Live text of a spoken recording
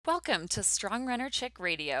Welcome to Strong Runner Chick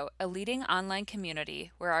Radio, a leading online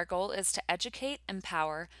community where our goal is to educate,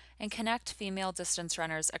 empower, and connect female distance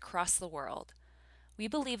runners across the world. We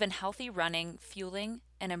believe in healthy running, fueling,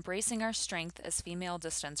 and embracing our strength as female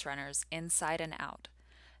distance runners inside and out.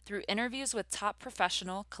 Through interviews with top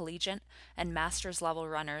professional, collegiate, and master's level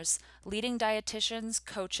runners, leading dietitians,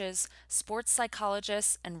 coaches, sports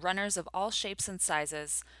psychologists, and runners of all shapes and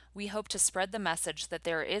sizes, we hope to spread the message that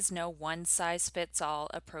there is no one size fits all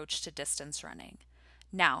approach to distance running.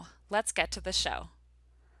 Now, let's get to the show.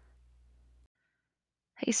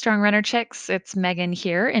 Hey, Strong Runner Chicks. It's Megan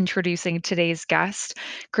here introducing today's guest,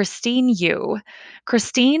 Christine Yu.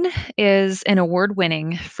 Christine is an award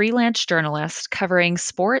winning freelance journalist covering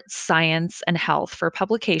sports, science, and health for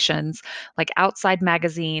publications like Outside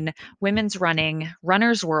Magazine, Women's Running,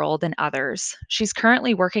 Runner's World, and others. She's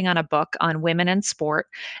currently working on a book on women in sport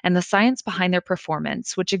and the science behind their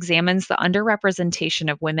performance, which examines the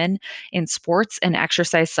underrepresentation of women in sports and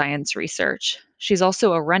exercise science research. She's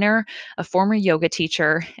also a runner, a former yoga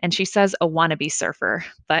teacher, and she says a wannabe surfer.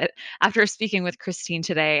 But after speaking with Christine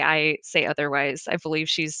today, I say otherwise. I believe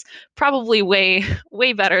she's probably way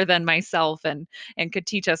better than myself and could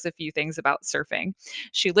teach us a few things about surfing.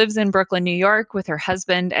 She lives in Brooklyn, New York with her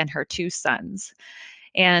husband and her two sons.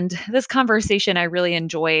 And this conversation I really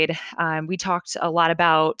enjoyed. We talked a lot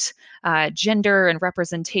about gender and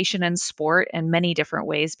representation in sport in many different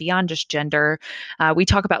ways beyond just gender. We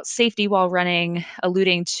talk about safety while running,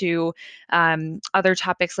 alluding to other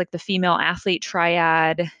topics like the female athlete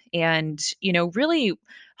triad, and really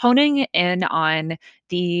honing in on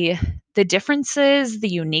the the differences, the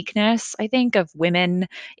uniqueness, I think, of women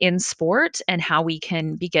in sport and how we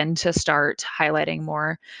can begin to start highlighting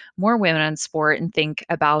more women in sport and think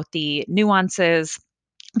about the nuances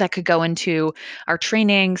that could go into our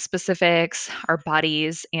training specifics, our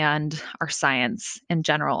bodies, and our science in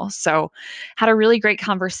general. So, had a really great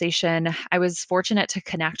conversation. I was fortunate to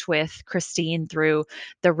connect with Christine through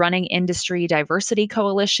the Running Industry Diversity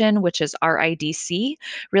Coalition, which is RIDC.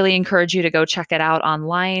 Really encourage you to go check it out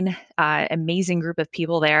online. Amazing group of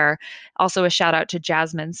people there. Also, a shout out to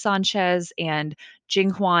Jasmine Sanchez and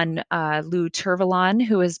Jinghuan Lu Turvalon,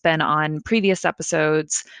 who has been on previous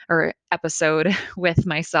episodes or episode with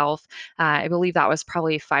myself. I believe that was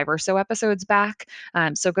probably 5 or so episodes back.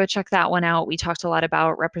 So go check that one out. We talked a lot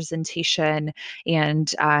about representation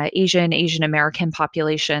and Asian American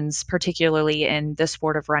populations, particularly in the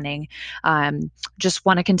sport of running. Just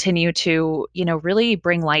want to continue to, really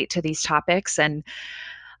bring light to these topics. And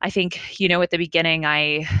I think, at the beginning,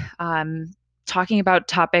 I talking about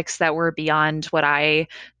topics that were beyond what I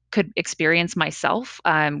could experience myself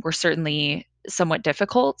were certainly somewhat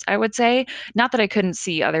difficult, I would say. Not that I couldn't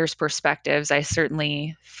see others' perspectives. I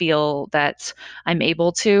certainly feel that I'm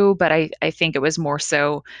able to, but I think it was more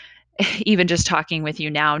so even just talking with you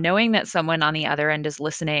now, knowing that someone on the other end is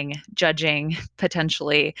listening, judging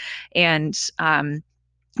potentially, and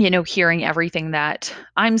hearing everything that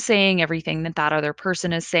I'm saying, everything that that other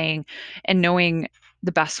person is saying, and knowing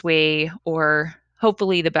the best way or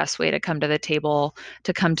hopefully the best way to come to the table,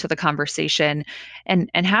 to come to the conversation and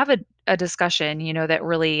have a discussion, that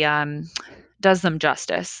really does them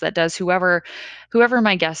justice, that does whoever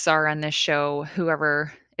my guests are on this show,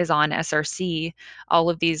 whoever is on SRC, all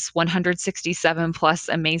of these 167 plus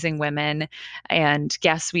amazing women and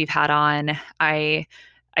guests we've had on. I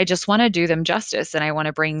just want to do them justice and I want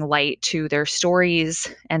to bring light to their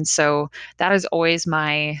stories. And so that is always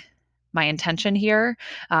my intention here.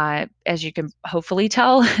 As you can hopefully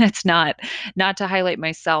tell, it's not to highlight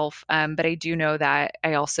myself, but I do know that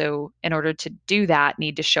I also, in order to do that,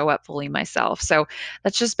 need to show up fully myself. So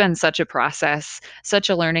that's just been such a process, such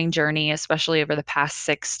a learning journey, especially over the past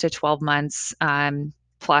 6 to 12 months.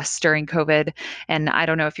 Plus during COVID. And I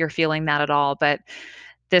don't know if you're feeling that at all, but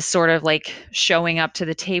this sort of like showing up to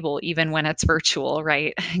the table, even when it's virtual,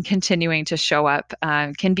 right? And continuing to show up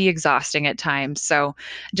can be exhausting at times. So,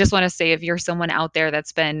 just want to say if you're someone out there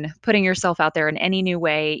that's been putting yourself out there in any new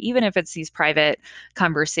way, even if it's these private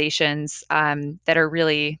conversations that are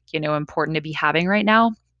really, important to be having right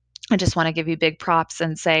now, I just want to give you big props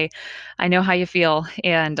and say, I know how you feel,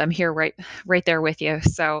 and I'm here right there with you.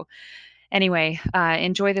 So, anyway,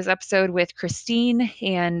 enjoy this episode with Christine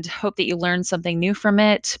and hope that you learned something new from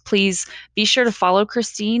it. Please be sure to follow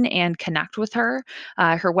Christine and connect with her.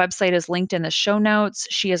 Her website is linked in the show notes.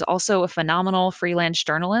 She is also a phenomenal freelance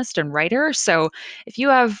journalist and writer. So if you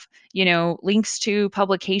have links to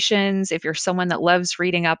publications. If you're someone that loves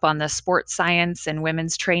reading up on the sports science and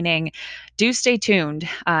women's training, do stay tuned.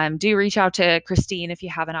 Do reach out to Christine if you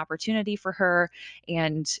have an opportunity for her,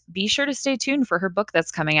 and be sure to stay tuned for her book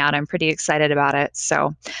that's coming out. I'm pretty excited about it.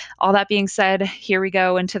 So, all that being said, here we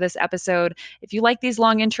go into this episode. If you like these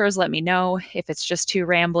long intros, let me know. If it's just too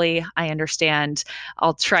rambly, I understand.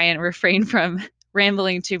 I'll try and refrain from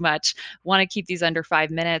rambling too much. Want to keep these under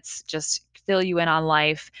 5 minutes, just fill you in on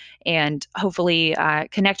life and hopefully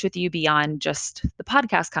connect with you beyond just the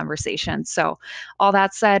podcast conversation. So, all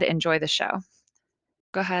that said, enjoy the show.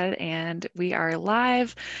 Go ahead, and we are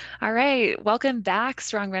live. All right, welcome back,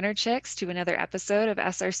 Strong Runner Chicks, to another episode of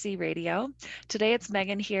SRC Radio. Today it's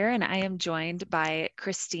Megan here, and I am joined by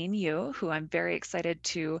Christine Yu, who I'm very excited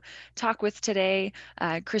to talk with today.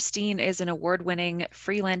 Christine is an award-winning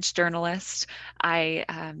freelance journalist. I,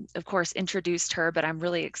 of course, introduced her, but I'm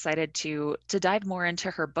really excited to dive more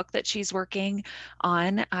into her book that she's working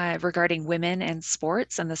on regarding women and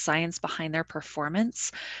sports and the science behind their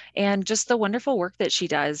performance, and just the wonderful work that she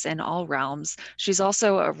does in all realms. She's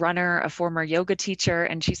also a runner, a former yoga teacher,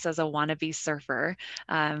 and she says a wannabe surfer,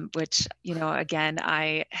 which, again,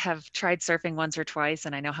 I have tried surfing once or twice,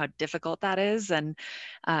 and I know how difficult that is and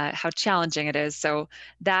how challenging it is. So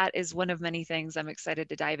that is one of many things I'm excited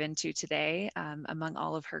to dive into today, among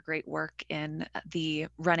all of her great work in the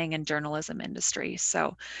running and journalism industry.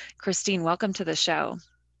 So, Christine, welcome to the show.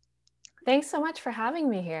 Thanks so much for having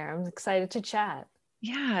me here. I'm excited to chat.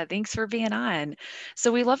 Yeah, thanks for being on.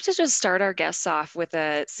 So we love to just start our guests off with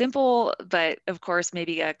a simple, but of course,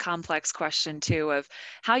 maybe a complex question too, of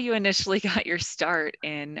how you initially got your start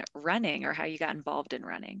in running or how you got involved in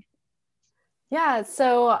running. Yeah,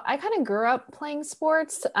 so I kind of grew up playing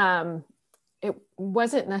sports. It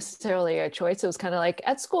wasn't necessarily a choice. It was kind of like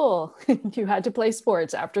at school, you had to play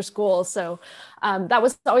sports after school. So that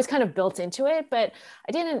was always kind of built into it. But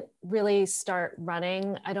I didn't really start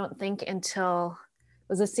running, I don't think, until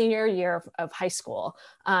was a senior year of high school.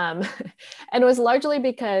 And it was largely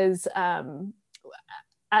because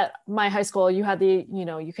at my high school, you had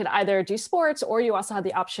you could either do sports or you also had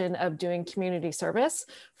the option of doing community service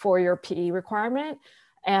for your PE requirement.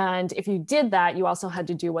 And if you did that, you also had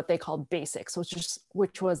to do what they called basics,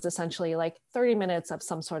 which was essentially like 30 minutes of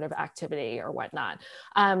some sort of activity or whatnot.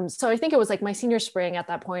 So I think it was like my senior spring at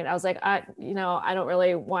that point. I was like, I don't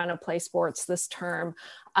really want to play sports this term.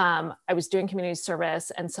 I was doing community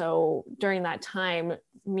service. And so during that time,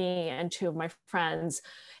 me and two of my friends,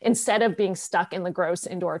 instead of being stuck in the gross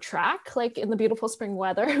indoor track, like in the beautiful spring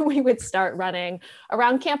weather, we would start running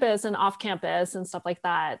around campus and off campus and stuff like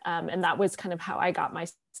that. And that was kind of how I got my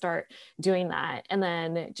start doing that. And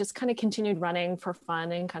then just kind of continued running for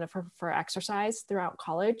fun and kind of for exercise throughout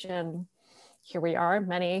college. And here we are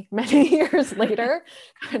many, many years later,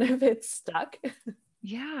 kind of it's stuck.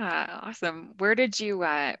 Yeah, awesome. Where'd you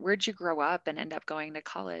grow up and end up going to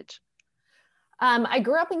college? I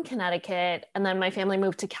grew up in Connecticut, and then my family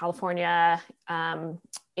moved to California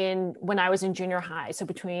when I was in junior high. So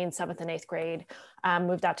between 7th and 8th grade,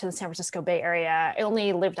 moved out to the San Francisco Bay Area. I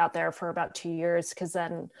only lived out there for about 2 years because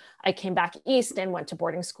then I came back east and went to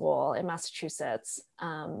boarding school in Massachusetts,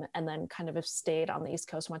 and then kind of have stayed on the East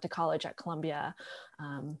Coast, went to college at Columbia.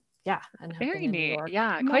 Yeah, and have Very been in New neat. York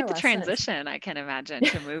Yeah, more quite or the less since. transition, I can imagine,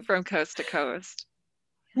 to move from coast to coast.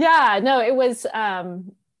 Yeah, no, it was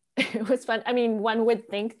it was fun. I mean, one would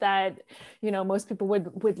think that, most people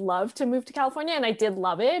would love to move to California, and I did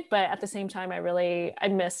love it, but at the same time, I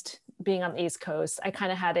missed being on the East Coast. I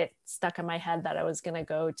kind of had it stuck in my head that I was going to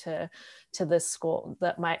go to this school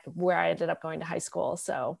where I ended up going to high school.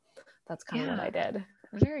 So that's kind of what Yeah. I did.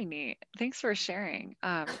 Very neat. Thanks for sharing.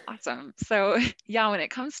 Awesome. So, yeah, when it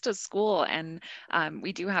comes to school, and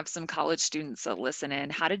we do have some college students that listen in,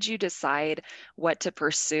 how did you decide what to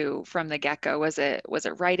pursue from the get-go? Was it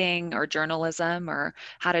writing or journalism, or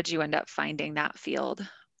how did you end up finding that field?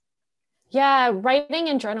 Yeah, writing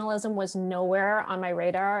and journalism was nowhere on my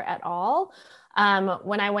radar at all.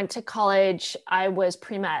 When I went to college, I was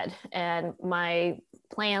pre-med, and my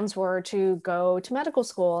plans were to go to medical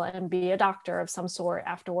school and be a doctor of some sort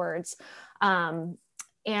afterwards. And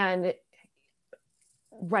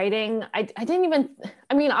writing, I didn't even,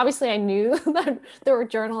 I mean, obviously I knew that there were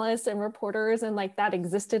journalists and reporters and like that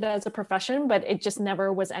existed as a profession, but it just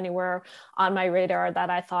never was anywhere on my radar that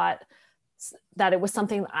I thought that it was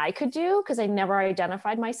something that I could do, because I never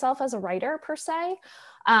identified myself as a writer per se.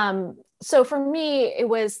 So for me, it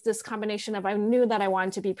was this combination of, I knew that I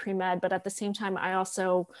wanted to be pre-med, but at the same time, I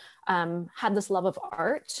also had this love of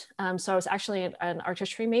art. So I was actually an art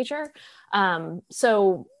history major.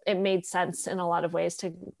 So it made sense in a lot of ways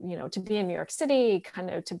to, to be in New York City,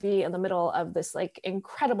 kind of to be in the middle of this like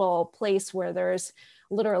incredible place where there's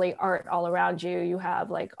literally art all around you. You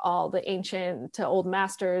have like all the ancient to old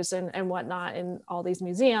masters and whatnot in all these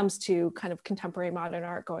museums, to kind of contemporary modern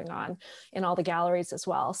art going on in all the galleries as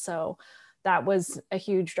well. So that was a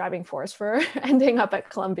huge driving force for ending up at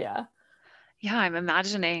Columbia. Yeah, I'm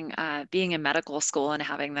imagining being in medical school and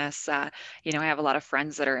having this, I have a lot of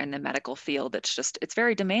friends that are in the medical field. It's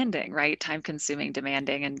very demanding, right? Time consuming,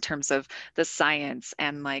 demanding in terms of the science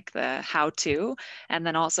and like the how to. And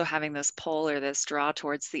then also having this pull or this draw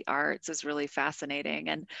towards the arts is really fascinating.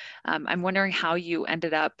 And I'm wondering how you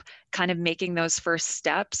ended up kind of making those first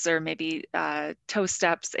steps, or maybe toe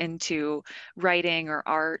steps into writing or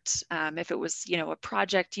art, if it was, a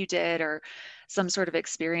project you did, or some sort of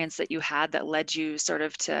experience that you had that led you sort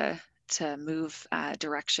of to move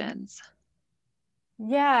directions.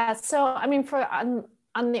 Yeah. So, I mean,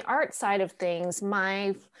 on the art side of things,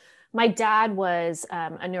 my dad was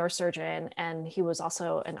a neurosurgeon, and he was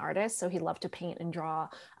also an artist. So he loved to paint and draw.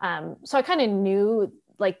 So I kind of knew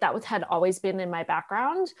like had always been in my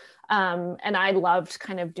background. And I loved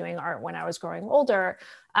kind of doing art when I was growing older.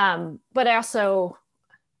 But I also,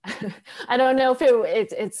 I don't know if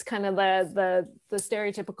it's kind of the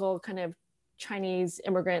stereotypical kind of Chinese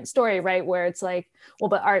immigrant story, right? Where it's like, well,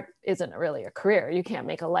 but art isn't really a career. You can't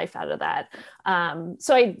make a life out of that.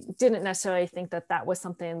 So I didn't necessarily think that that was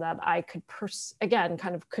something that I could, again,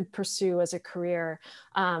 kind of could pursue as a career.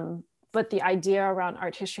 But the idea around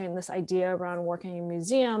art history and this idea around working in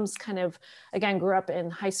museums kind of, again, grew up in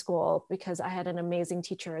high school because I had an amazing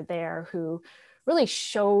teacher there who really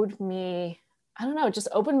showed me, I don't know, just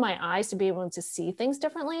opened my eyes to be able to see things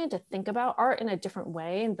differently and to think about art in a different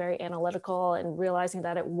way, and very analytical, and realizing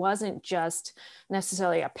that it wasn't just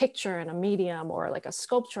necessarily a picture and a medium or like a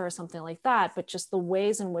sculpture or something like that, but just the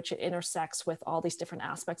ways in which it intersects with all these different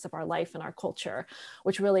aspects of our life and our culture,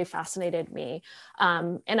 which really fascinated me.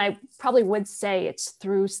 And I probably would say it's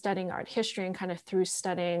through studying art history and kind of through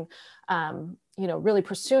studying really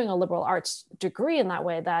pursuing a liberal arts degree in that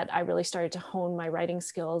way, that I really started to hone my writing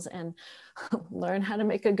skills and learn how to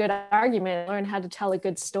make a good argument, learn how to tell a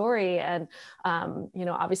good story. And,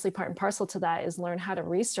 obviously part and parcel to that is learn how to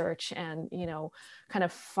research and, kind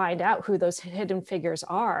of find out who those hidden figures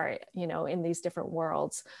are, in these different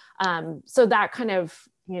worlds. So that kind of,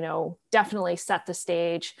 definitely set the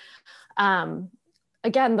stage.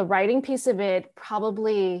 Again, the writing piece of it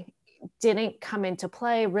probably didn't come into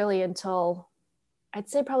play really until, I'd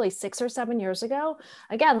say, probably 6 or 7 years ago.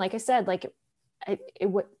 Again, like I said, like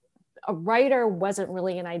a writer wasn't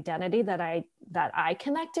really an identity that I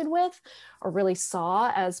connected with or really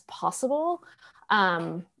saw as possible.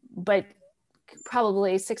 But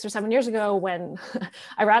probably 6 or 7 years ago, when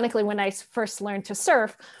ironically, when I first learned to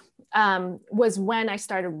surf, was when I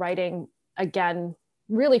started writing again,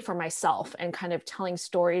 really for myself, and kind of telling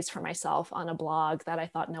stories for myself on a blog that I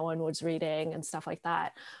thought no one was reading and stuff like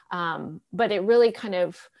that. But it really kind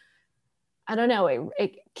of, I don't know,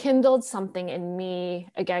 it kindled something in me,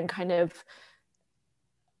 again, kind of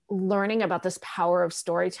learning about this power of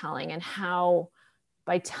storytelling and how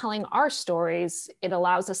by telling our stories, it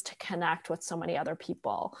allows us to connect with so many other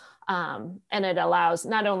people. And it allows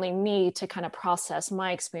not only me to kind of process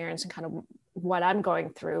my experience and kind of what I'm going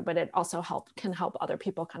through, but it also can help other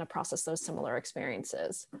people kind of process those similar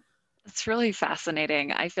experiences. It's really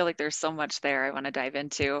fascinating. I feel like there's so much there I want to dive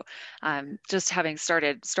into. Just having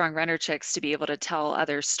started Strong Runner Chicks to be able to tell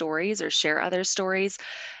other stories or share other stories,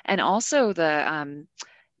 and also the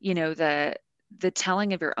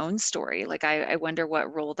telling of your own story. Like I wonder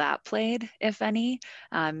what role that played, if any.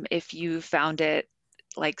 If you found it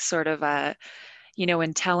like sort of a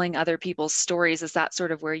in telling other people's stories, is that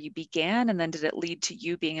sort of where you began? And then did it lead to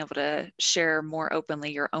you being able to share more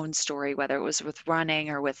openly your own story, whether it was with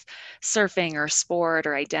running or with surfing or sport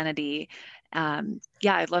or identity? Yeah,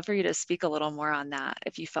 I'd love for you to speak a little more on that.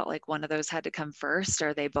 If you felt like one of those had to come first,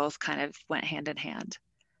 or they both kind of went hand in hand.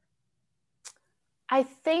 I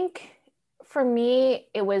think for me,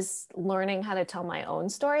 it was learning how to tell my own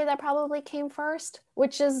story that probably came first,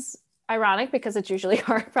 which is ironic because it's usually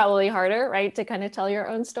probably harder, right, to kind of tell your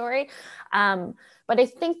own story. But I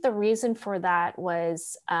think the reason for that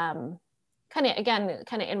was kind of, again,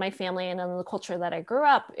 kind of in my family and in the culture that I grew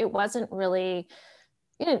up, it wasn't really,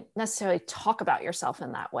 you didn't necessarily talk about yourself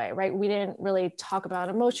in that way, right? We didn't really talk about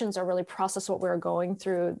emotions or really process what we were going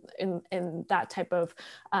through in that type of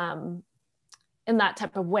in that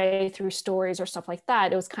type of way through stories or stuff like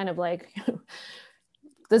that. It was kind of like,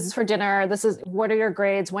 this is for dinner. This is, what are your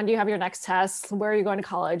grades? When do you have your next test? Where are you going to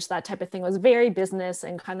college? That type of thing. It was very business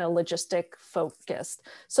and kind of logistic focused.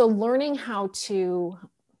 So learning how to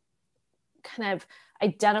kind of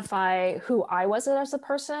identify who I was as a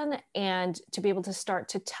person and to be able to start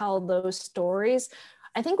to tell those stories,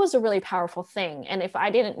 I think was a really powerful thing. And if I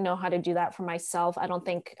didn't know how to do that for myself, I don't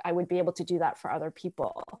think I would be able to do that for other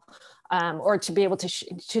people, or to be able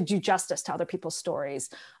to do justice to other people's stories.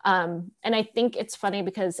 And I think it's funny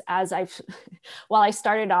because while I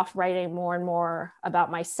started off writing more and more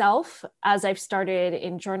about myself, as I've started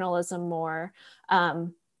in journalism more,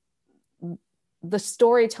 the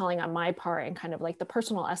storytelling on my part and kind of like the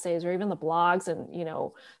personal essays or even the blogs and, you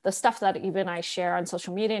know, the stuff that even I share on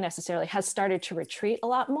social media necessarily has started to retreat a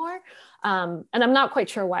lot more. And I'm not quite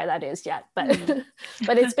sure why that is yet, but,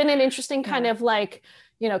 but it's been an interesting kind of like,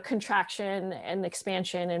 you know, contraction and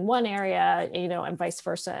expansion in one area, you know, and vice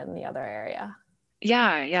versa in the other area.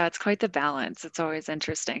 Yeah, yeah, it's quite the balance. It's always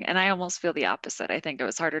interesting. And I almost feel the opposite. I think it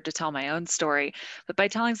was harder to tell my own story, but by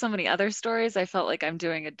telling so many other stories, I felt like I'm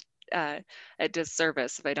doing a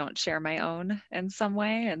disservice if I don't share my own in some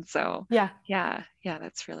way. And so, Yeah. yeah,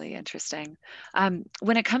 that's really interesting.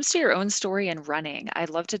 When it comes to your own story and running,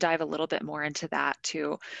 I'd love to dive a little bit more into that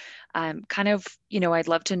too. Kind of, you know, I'd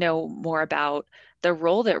love to know more about the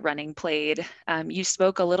role that running played. You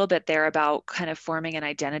spoke a little bit there about kind of forming an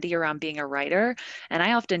identity around being a writer. And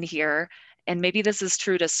I often hear, and maybe this is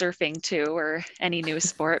true to surfing too, or any new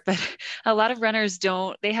sport, but a lot of runners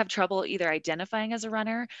they have trouble either identifying as a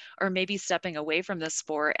runner or maybe stepping away from the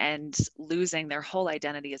sport and losing their whole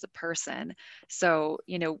identity as a person. So,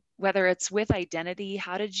 you know, whether it's with identity,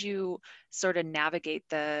 how did you sort of navigate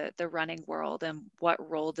the running world, and what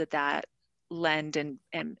role did that lend in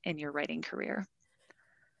your writing career?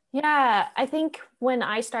 Yeah, I think when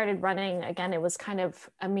I started running, again, it was kind of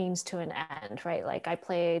a means to an end, right? Like I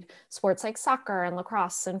played sports like soccer and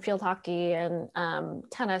lacrosse and field hockey and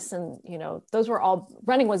tennis. And, you know, those were all,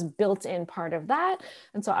 running was built in part of that.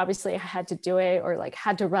 And so obviously I had to do it, or like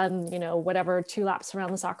had to run, you know, whatever 2 laps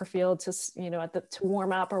around the soccer field to, you know, to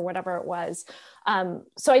warm up or whatever it was.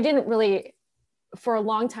 So I didn't really, for a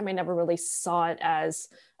long time, I never really saw it as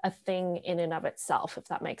a thing in and of itself, if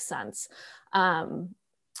that makes sense.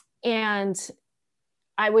 And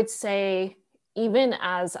I would say, even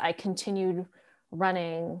as I continued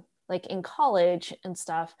running, like in college and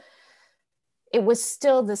stuff, it was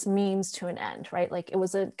still this means to an end, right? Like it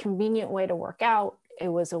was a convenient way to work out. It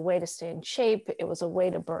was a way to stay in shape. It was a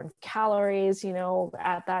way to burn calories, you know,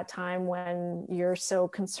 at that time when you're so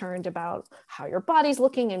concerned about how your body's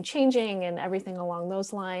looking and changing and everything along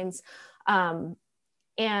those lines. And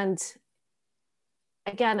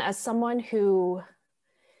again, as someone who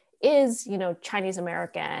is, you know, Chinese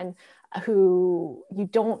American, who you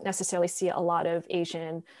don't necessarily see a lot of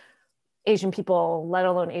Asian people, let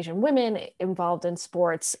alone Asian women involved in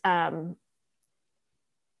sports.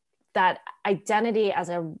 That identity as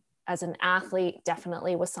an athlete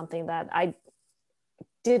definitely was something that I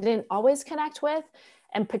didn't always connect with,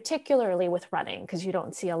 and particularly with running, because you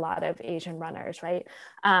don't see a lot of Asian runners, right?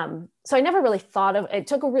 So I never really thought of it.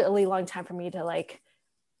 Took a really long time for me to like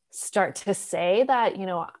start to say that, you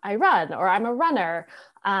know, I run or I'm a runner,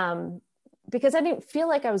 because I didn't feel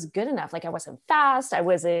like I was good enough. Like I wasn't fast. I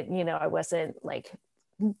wasn't, you know, I wasn't like,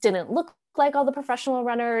 didn't look like all the professional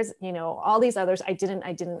runners, you know, all these others. I didn't.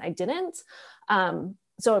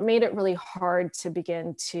 So it made it really hard to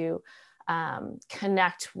begin to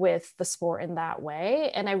connect with the sport in that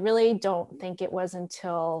way. And I really don't think it was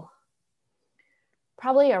until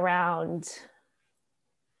probably around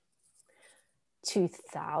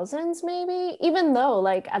 2000s maybe, even though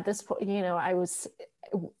like at this point, you know,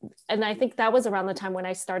 and I think that was around the time when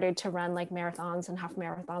I started to run like marathons and half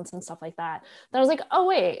marathons and stuff like that. Then I was like, oh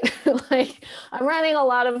wait, like I'm running a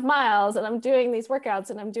lot of miles and I'm doing these workouts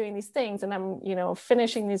and I'm doing these things and I'm, you know,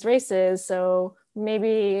 finishing these races. So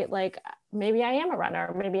maybe I am a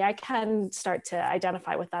runner. Maybe I can start to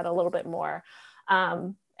identify with that a little bit more.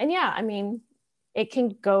 And yeah, I mean, it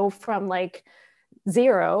can go from like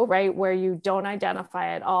 0, right, where you don't identify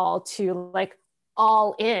at all, to like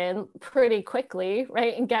all in pretty quickly,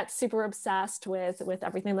 right, and get super obsessed with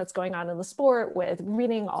everything that's going on in the sport, with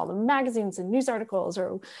reading all the magazines and news articles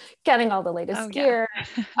or getting all the latest gear.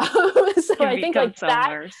 So I think like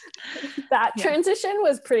that transition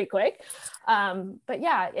was pretty quick. But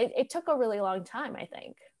yeah, it took a really long time, I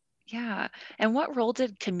think. Yeah. And what role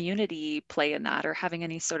did community play in that, or having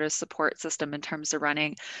any sort of support system in terms of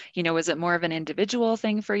running? Was it more of an individual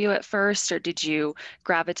thing for you at first, or did you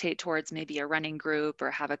gravitate towards maybe a running group or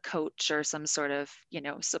have a coach or some sort of,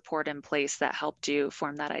 support in place that helped you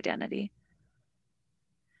form that identity?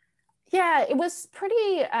 Yeah, it was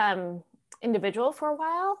pretty individual for a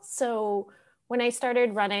while. So when I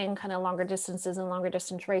started running kind of longer distances and longer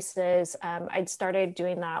distance races, I'd started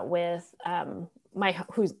doing that with my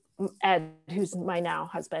who's Ed, who's my now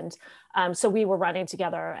husband. So we were running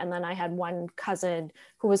together, and then I had one cousin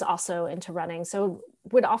who was also into running. So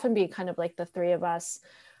it would often be kind of like the three of us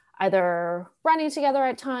either running together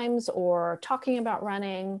at times or talking about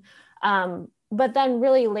running. But then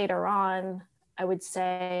really later on, I would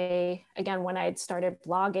say, again, when I had started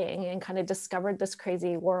blogging and kind of discovered this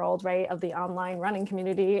crazy world, right, of the online running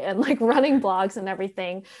community and like running blogs and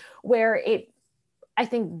everything, where I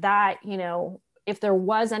think that, if there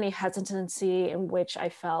was any hesitancy in which I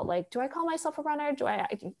felt like, do I call myself a runner? Do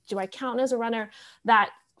I count as a runner? That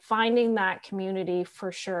finding that community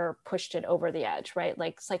for sure pushed it over the edge, right?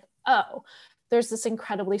 Like, it's like, oh, there's this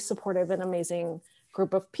incredibly supportive and amazing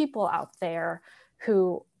group of people out there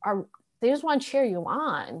who are, they just want to cheer you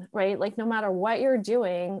on, right? Like, no matter what you're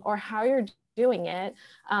doing or how you're doing it,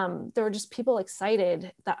 there were just people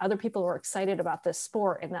excited that other people were excited about this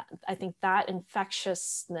sport. And that, I think that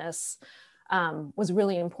infectiousness was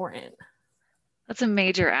really important. That's a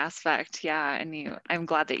major aspect. Yeah. And I'm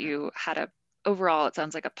glad that you had overall, it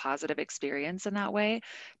sounds like a positive experience in that way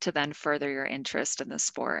to then further your interest in the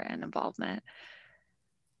sport and involvement.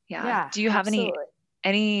 Yeah. Yeah, Do you have absolutely.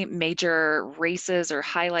 any major races or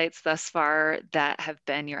highlights thus far that have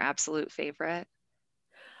been your absolute favorite?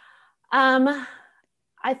 Um,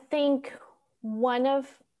 I think one of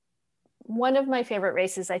one of my favorite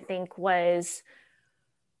races, I think it was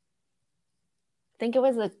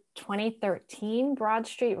the 2013 Broad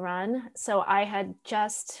Street Run. So I had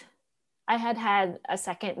had a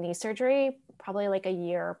second knee surgery probably like a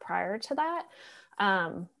year prior to that.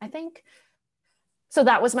 I think so.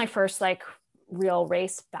 That was my first like real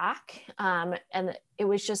race back. And it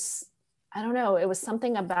was just, I don't know, it was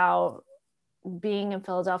something about being in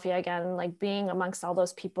Philadelphia again, like being amongst all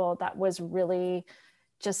those people that was really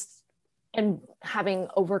just, and having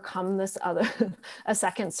overcome this other a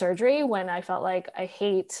second surgery when I felt like I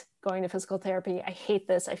hate going to physical therapy. I hate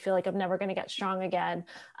this. I feel like I'm never going to get strong again.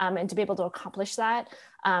 And to be able to accomplish that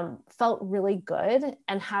felt really good.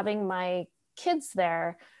 And having my kids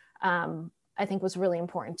there, I think was really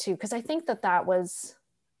important too, because I think that was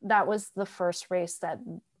the first race that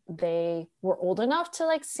they were old enough to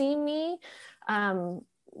like see me um,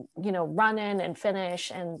 run in and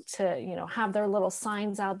finish and to, have their little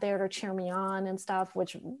signs out there to cheer me on and stuff,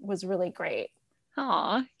 which was really great.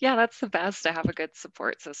 Oh, yeah, that's the best to have a good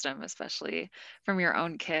support system, especially from your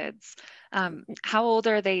own kids. How old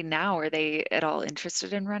are they now? Are they at all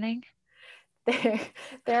interested in running? they're,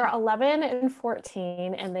 they're 11 and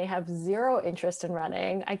 14 and they have zero interest in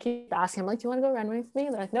running. I keep asking, I'm like, do you want to go run with me?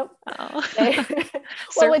 They're like, nope. Oh, They,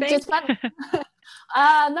 well, it surfing? just fun.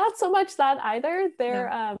 Not so much that either.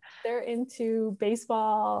 No. They're into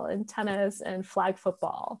baseball and tennis and flag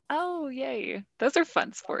football. Oh, yay. Those are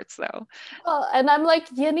fun sports, though. Well, and I'm like,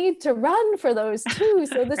 you need to run for those too,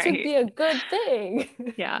 so this would Right. be a good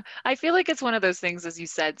thing. Yeah. I feel like it's one of those things, as you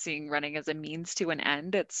said, seeing running as a means to an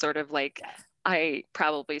end. It's sort of like Yes. I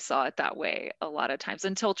probably saw it that way a lot of times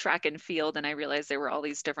until track and field, and I realized there were all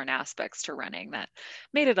these different aspects to running that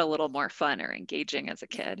made it a little more fun or engaging as a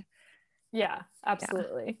kid. Yeah, Yeah.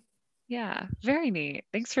 absolutely. Yeah. Very neat.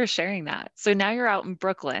 Thanks for sharing that. So now you're out in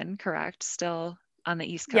Brooklyn, correct? Still on the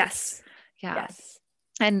East Coast. Yes. Yeah. Yes.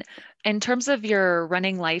 And in terms of your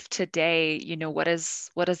running life today, what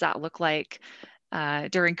does that look like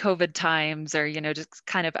during COVID times, or just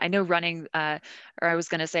kind of? I know running, or I was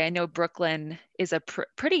going to say, I know Brooklyn is a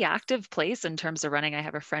pretty active place in terms of running. I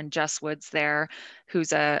have a friend, Jess Woods, there,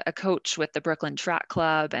 who's a coach with the Brooklyn Track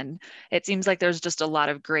Club, and it seems like there's just a lot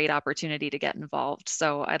of great opportunity to get involved.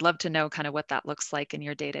 So I'd love to know kind of what that looks like in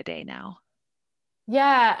your day to day now.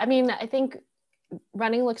 Yeah, I mean, I think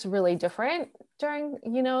running looks really different during,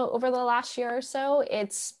 over the last year or so.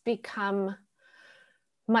 It's become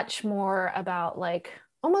much more about like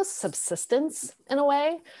almost subsistence in a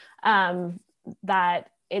way. Um,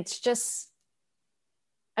 that it's just,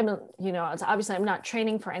 I mean, it's obviously I'm not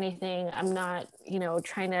training for anything. I'm not,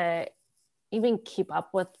 trying to even keep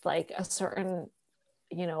up with like a certain,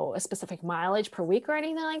 a specific mileage per week or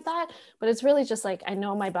anything like that. But it's really just like I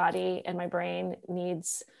know my body and my brain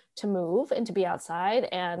needs to move and to be outside.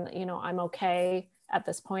 And, I'm okay at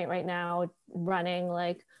this point right now running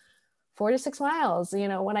like 4 to 6 miles,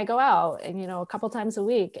 when I go out, and, a couple times a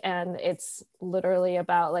week. And it's literally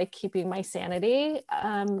about like keeping my sanity,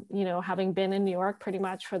 having been in New York pretty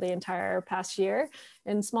much for the entire past year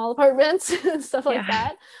in small apartments and stuff like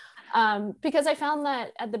Yeah. that. Because I found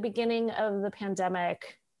that at the beginning of the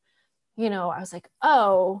pandemic, I was like,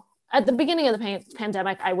 oh, at the beginning of the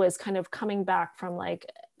pandemic, I was kind of coming back from like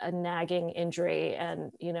a nagging injury.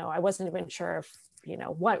 And, I wasn't even sure if,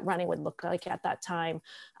 what running would look like at that time.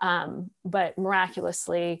 But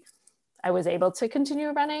miraculously, I was able to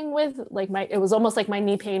continue running with like it was almost like my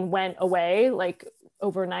knee pain went away like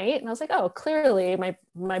overnight. And I was like, oh, clearly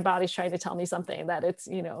my body's trying to tell me something, that it's,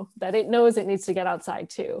 that it knows it needs to get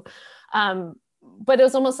outside too. But it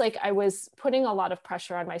was almost like I was putting a lot of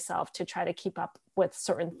pressure on myself to try to keep up with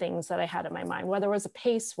certain things that I had in my mind, whether it was a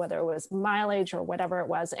pace, whether it was mileage or whatever it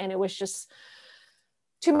was. And it was just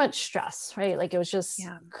too much stress, right? Like it was just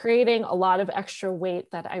creating a lot of extra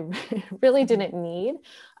weight that I really didn't need.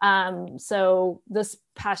 So this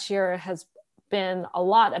past year has been a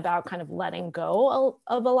lot about kind of letting go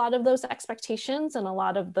of a lot of those expectations and a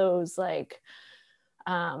lot of those like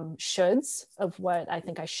shoulds of what I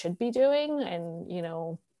think I should be doing.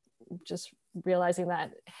 And, just realizing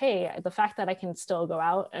that, hey, the fact that I can still go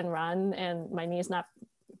out and run and my knee is not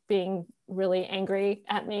being really angry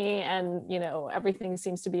at me and, everything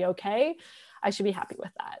seems to be okay, I should be happy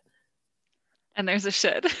with that. And there's a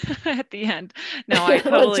should at the end. No, I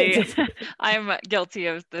totally, I'm guilty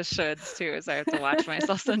of the shoulds too, as I have to watch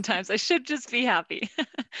myself sometimes. I should just be happy.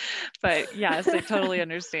 But yes, I totally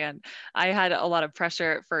understand. I had a lot of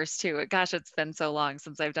pressure at first too. Gosh, it's been so long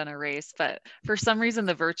since I've done a race, but for some reason,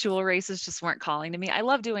 the virtual races just weren't calling to me. I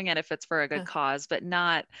love doing it if it's for a good cause, but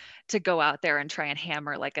not to go out there and try and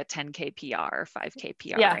hammer like a 10K PR or 5K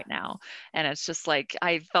PR right now. And it's just like,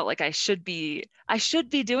 I felt like I should be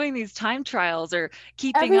doing these time trials or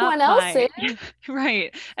keeping everyone up else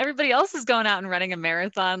right. Everybody else is going out and running a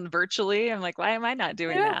marathon virtually. I'm like, why am I not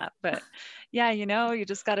doing that? But yeah, you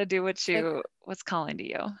just got to do what's calling to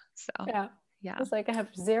you. So yeah. It's like I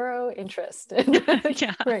have zero interest in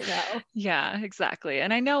right now. Yeah, exactly.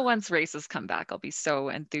 And I know once races come back, I'll be so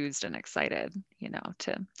enthused and excited,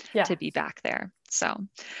 to be back there. So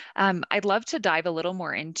I'd love to dive a little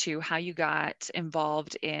more into how you got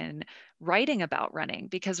involved in writing about running,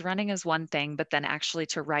 because running is one thing, but then actually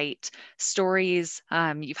to write stories,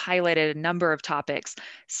 you've highlighted a number of topics: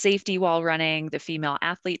 safety while running, the female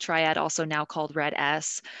athlete triad, also now called Red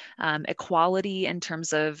S, equality in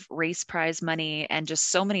terms of race prize money, and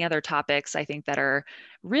just so many other topics I think that are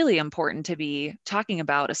really important to be talking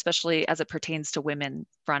about, especially as it pertains to women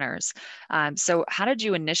runners. So how did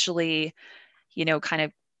you initially,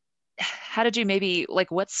 how did you maybe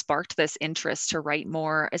what sparked this interest to write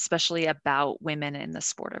more, especially about women in the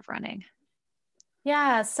sport of running?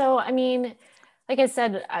 Yeah. So, I mean, like I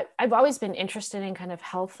said, I've always been interested in kind of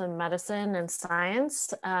health and medicine and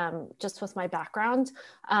science, just with my background.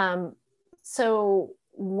 So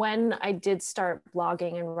when I did start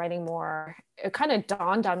blogging and writing more, it kind of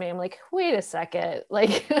dawned on me. I'm like, wait a second,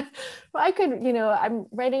 like I could, I'm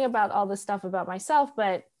writing about all this stuff about myself,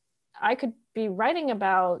 but I could be writing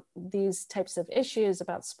about these types of issues,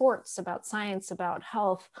 about sports, about science, about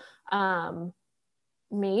health,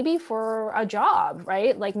 maybe for a job,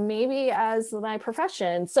 right? Like maybe as my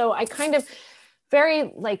profession. So I kind of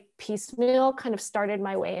very like piecemeal kind of started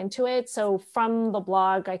my way into it. So from the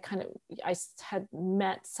blog, I had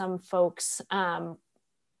met some folks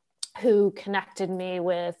who connected me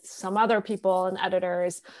with some other people and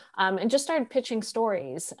editors, and just started pitching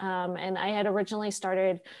stories. And I had originally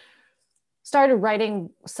started writing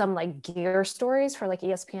some like gear stories for like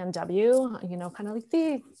ESPNW, kind of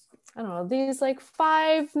like I don't know, these like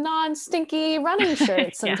 5 non-stinky running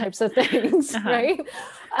shirts and types of things, right?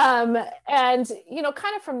 And,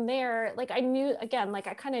 kind of from there, like I knew, again, like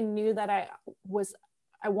I kind of knew that I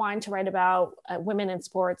wanted to write about women in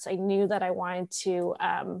sports. I knew that I wanted to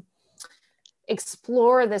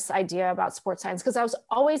explore this idea about sports science, because I was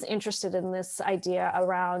always interested in this idea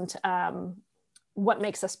around what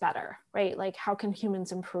makes us better, right? Like how can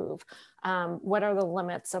humans improve? What are the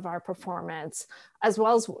limits of our performance, as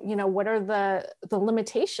well as, what are the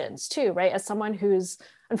limitations too, right? As someone who's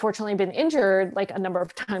unfortunately been injured like a number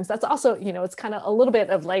of times, that's also, it's kind of a little bit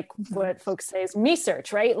of like what folks say is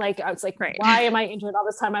research, right? Like I was like, why am I injured all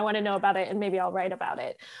this time? I want to know about it, and maybe I'll write about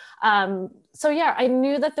it. So yeah, I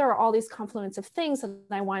knew that there are all these confluence of things that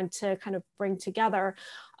I wanted to kind of bring together.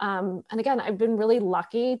 And again, I've been really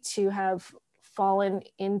lucky to have fallen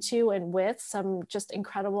into and with some just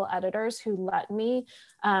incredible editors who let me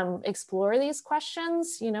explore these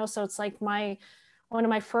questions, so it's like one of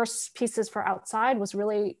my first pieces for Outside was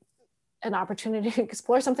really an opportunity to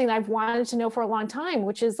explore something that I've wanted to know for a long time,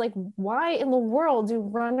 which is like, why in the world do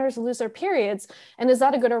runners lose their periods? And is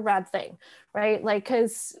that a good or bad thing? Right? Like,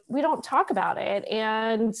 because we don't talk about it.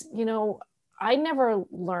 And, I never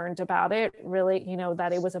learned about it really,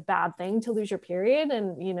 that it was a bad thing to lose your period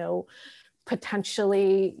and,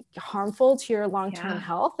 potentially harmful to your long-term Yeah.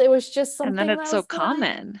 health. It was just And then something it's that so was like,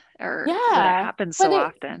 common or that it yeah, happens but so it,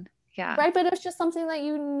 often. Yeah. right, but it was just something that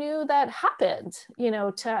you knew that happened, to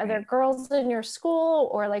either Right. girls in your school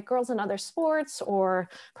or like girls in other sports or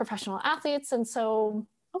professional athletes. And so,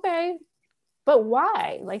 okay, but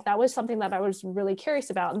why? Like that was something that I was really curious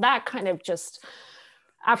about. And that kind of just,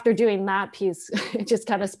 after doing that piece, it just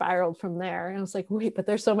kind of spiraled from there. And I was like, wait, but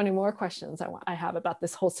there's so many more questions I have about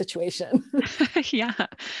this whole situation. Yeah.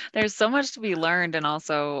 There's so much to be learned and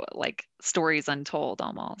also like stories untold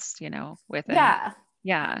almost, within. Yeah.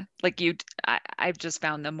 Yeah. Like I've just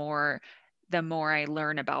found the more I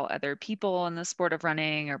learn about other people in the sport of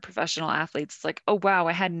running or professional athletes, it's like, oh wow,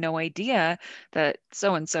 I had no idea that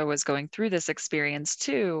so and so was going through this experience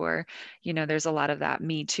too. Or, there's a lot of that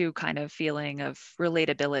me too kind of feeling of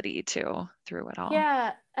relatability too through it all.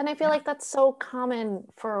 Yeah, and I feel Yeah. like that's so common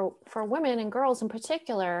for women and girls in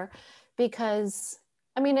particular, because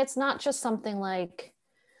I mean, it's not just something like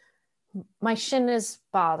my shin is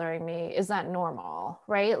bothering me. Is that normal?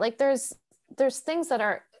 Right? Like there's things that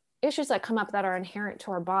are issues that come up that are inherent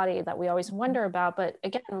to our body that we always wonder about. But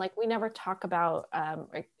again, like we never talk about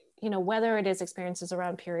like, whether it is experiences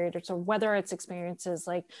around periods or whether it's experiences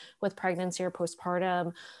like with pregnancy or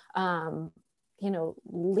postpartum, um,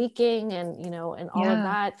 leaking and, and all of Yeah.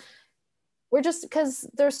 that. We're just because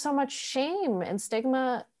there's so much shame and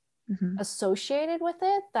stigma Mhm. associated with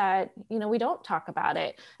it that we don't talk about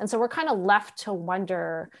it, and so we're kind of left to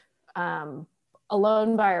wonder, um,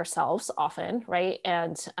 alone by ourselves often, right?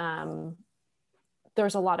 And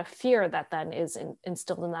there's a lot of fear that then is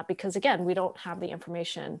instilled in that because again we don't have the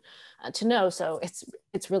information to know, so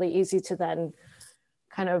it's really easy to then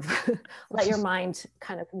kind of let your mind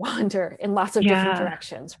kind of wander in lots of different Yeah,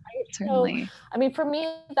 directions, right? So, certainly. I mean, for me,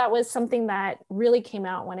 that was something that really came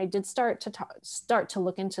out when I did start to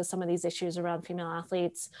look into some of these issues around female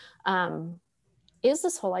athletes. Is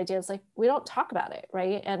this whole idea is like we don't talk about it,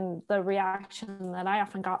 right? And the reaction that I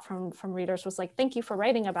often got from readers was like, "Thank you for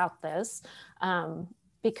writing about this,"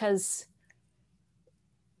 because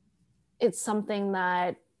it's something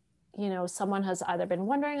that someone has either been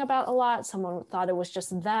wondering about a lot, someone thought it was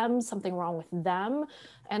just them, something wrong with them.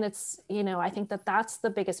 And it's, I think that that's the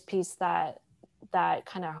biggest piece that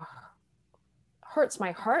kind of hurts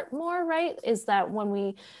my heart more, right? Is that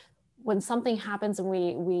when something happens and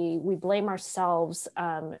we blame ourselves,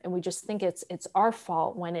 and we just think it's our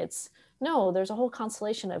fault, when it's no, there's a whole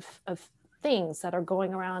constellation of things that are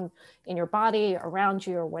going around in your body, around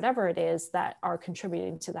you, or whatever it is that are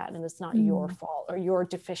contributing to that, and it's not your Mm. fault or you're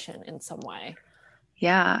deficient in some way.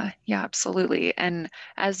 Yeah, yeah, absolutely. And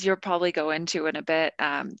as you'll probably go into in a bit,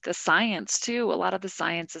 the science too, a lot of the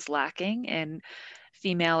science is lacking in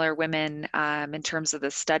female or women in terms of the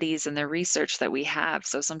studies and the research that we have.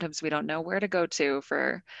 So sometimes we don't know where to go to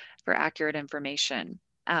for accurate information.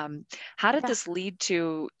 How did Yeah. this lead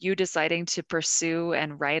to you deciding to pursue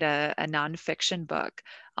and write a nonfiction book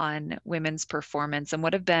on women's performance? And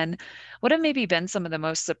what have maybe been some of the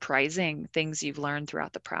most surprising things you've learned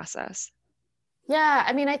throughout the process? Yeah,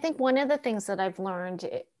 I mean, I think one of the things that I've learned,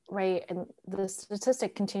 right, and the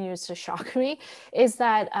statistic continues to shock me, is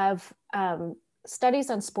that of studies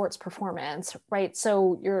on sports performance, right?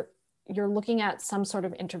 So you're looking at some sort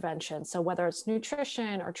of intervention. So whether it's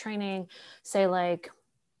nutrition or training, say like,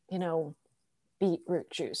 you know, beetroot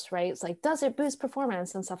juice, right? It's like, does it boost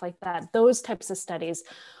performance and stuff like that? Those types of studies,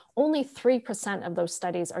 only 3% of those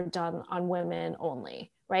studies are done on women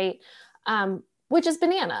only, right? Which is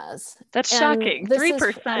bananas. That's And shocking. this is,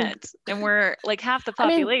 3%, and we're like half the I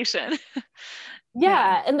mean, population. Yeah.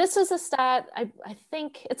 yeah. And this is a stat, I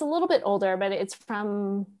think it's a little bit older, but it's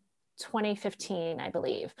from 2015, I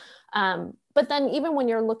believe. But then even when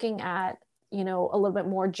you're looking at, a little bit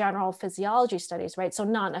more general physiology studies, right? So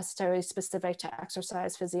not necessarily specific to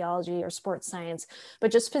exercise physiology or sports science,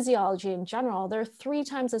 but just physiology in general, there are 3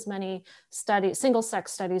 times as many studies, single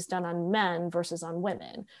sex studies done on men versus on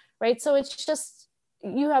women, right? So it's just,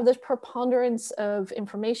 you have this preponderance of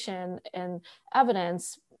information and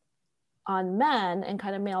evidence on men and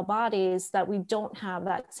kind of male bodies that we don't have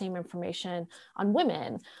that same information on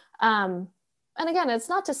women. And again, it's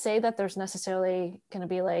not to say that there's necessarily going to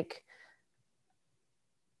be like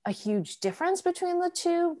a huge difference between the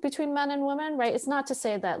two, between men and women, right? It's not to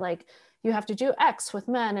say that like you have to do X with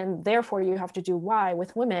men and therefore you have to do Y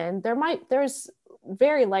with women. There's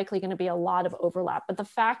very likely going to be a lot of overlap. But the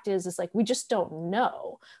fact is like, we just don't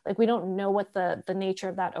know. Like, we don't know what the nature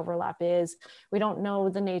of that overlap is. We don't know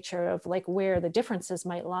the nature of like where the differences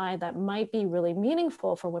might lie that might be really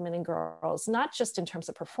meaningful for women and girls, not just in terms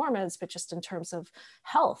of performance, but just in terms of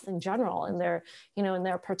health in general, and their, you know, in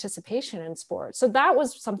their participation in sports. So that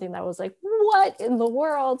was something that was like, what in the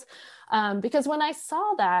world? Because when I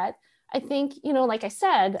saw that, I think, you know, like I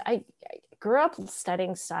said, I grew up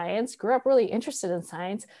studying science, grew up really interested in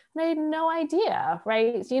science, and I had no idea,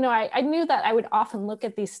 right? You know, I knew that I would often look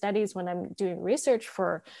at these studies when I'm doing research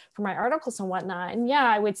for my articles and whatnot. And yeah,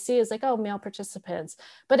 I would see as like, oh, male participants,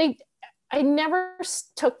 but I never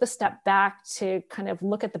took the step back to kind of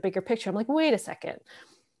look at the bigger picture. I'm like, wait a second,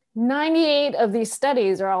 98 of these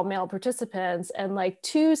studies are all male participants, and like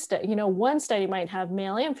you know, one study might have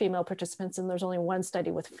male and female participants, and there's only one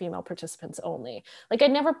study with female participants only. Like, I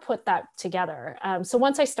never put that together. So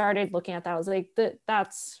once I started looking at that, I was like,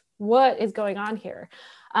 that's what is going on here.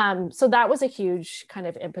 So that was a huge kind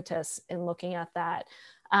of impetus in looking at that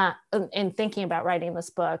and thinking about writing this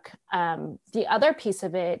book. The other piece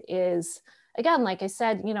of it is, again, like I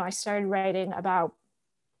said, you know, I started writing about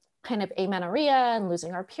kind of amenorrhea and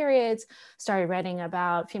losing our periods, started writing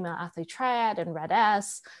about female athlete triad and red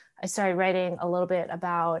S. I started writing a little bit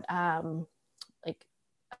about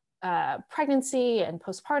pregnancy and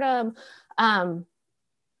postpartum and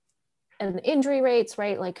injury rates,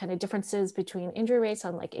 right? Like kind of differences between injury rates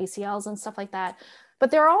on like ACLs and stuff like that.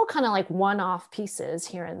 But they're all kind of like one-off pieces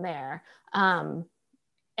here and there.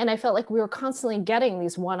 And I felt like we were constantly getting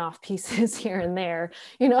these one-off pieces here and there,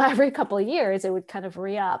 you know, every couple of years it would kind of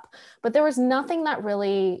re-up, but there was nothing that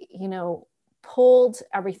really, you know, pulled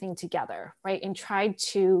everything together, right? And tried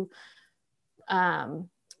to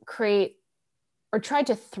create or tried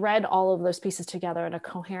to thread all of those pieces together in a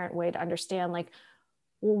coherent way to understand, like,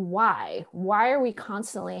 well, why are we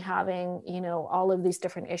constantly having, you know, all of these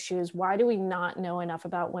different issues? Why do we not know enough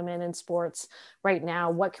about women in sports right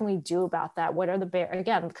now? What can we do about that? What are the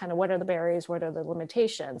again, kind of what are the barriers? What are the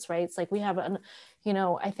limitations, right? It's like we have you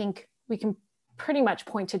know, I think we can pretty much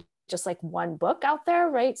point to just like one book out there,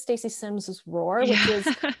 right? Stacy Sims's Roar, which is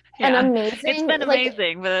an amazing, it's been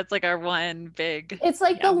amazing, but it's like our one big, it's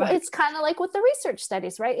like it's kind of like with the research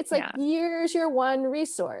studies, right? It's like, here's your one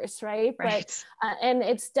resource, right? But and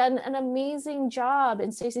it's done an amazing job,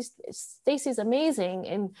 and Stacy's amazing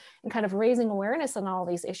in kind of raising awareness on all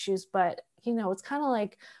these issues. But you know, it's kind of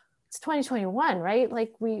like, it's 2021, right?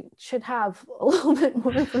 Like, we should have a little bit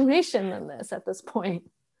more information than this at this point.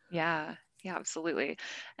 Yeah, absolutely.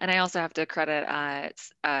 And I also have to credit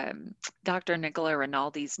Dr. Nicola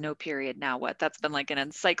Rinaldi's No Period Now What. That's been like an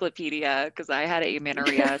encyclopedia, because I had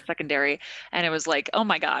amenorrhea secondary, and it was like, oh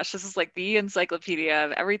my gosh, this is like the encyclopedia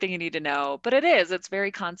of everything you need to know. But it's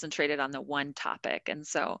very concentrated on the one topic. And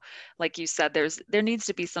so, like you said, there needs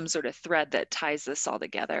to be some sort of thread that ties this all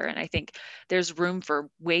together. And I think there's room for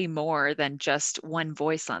way more than just one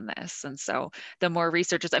voice on this. And so the more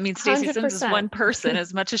researchers, I mean, Stacy Sims is one person,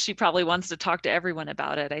 as much as she probably wants to talk to everyone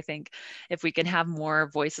about it. I think if we can have more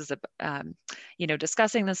voices, you know,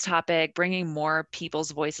 discussing this topic, bringing more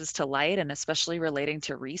people's voices to light, and especially relating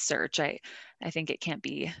to research, I think it can't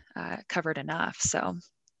be covered enough. So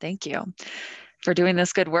thank you for doing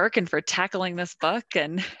this good work and for tackling this book.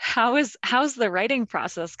 And how's the writing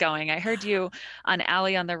process going? I heard you on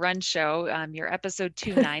Allie on the Run show, your episode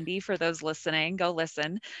 290, for those listening, go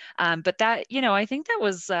listen. But that, you know, I think that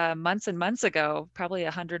was months and months ago, probably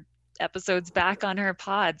 100 episodes back on her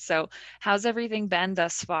pod. So how's everything been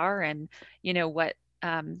thus far? And, you know, what,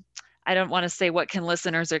 I don't want to say what can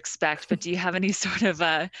listeners expect, but do you have any sort of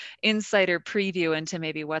insider preview into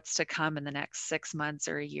maybe what's to come in the next 6 months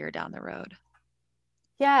or a year down the road?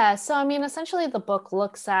 Yeah. So, I mean, essentially the book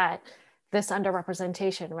looks at this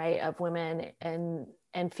underrepresentation, right, of women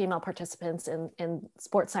and female participants in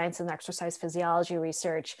sports science and exercise physiology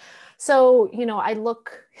research. So, you know, I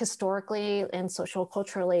look historically and social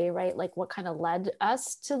culturally, right, like what kind of led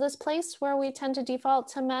us to this place where we tend to default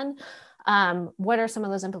to men. What are some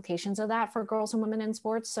of those implications of that for girls and women in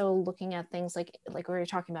sports? So looking at things like we were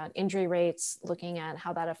talking about injury rates, looking at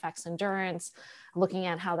how that affects endurance, looking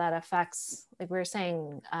at how that affects, like we were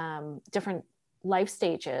saying, different life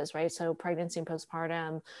stages, right? So pregnancy and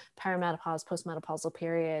postpartum, perimenopause, postmenopausal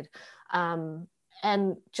period,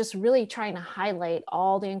 and just really trying to highlight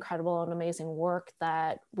all the incredible and amazing work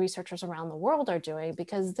that researchers around the world are doing,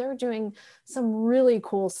 because they're doing some really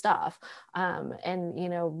cool stuff. And, you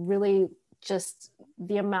know, really just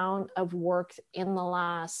the amount of work in the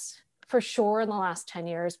last for sure in the last 10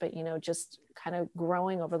 years, but, just kind of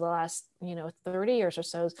growing over the last, 30 years or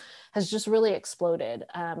so has just really exploded.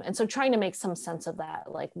 And so trying to make some sense of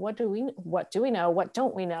that, like, what do we know? What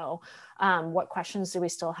don't we know? What questions do we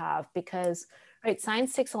still have? Because, right,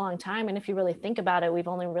 science takes a long time. And if you really think about it, we've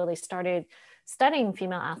only really started studying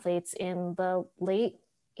female athletes in the late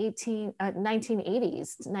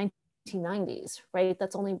 1980s, 1990s, right?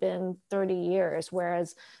 That's only been 30 years,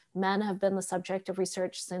 whereas men have been the subject of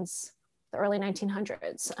research since the early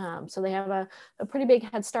 1900s. So they have a pretty big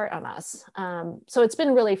head start on us. So it's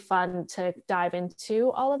been really fun to dive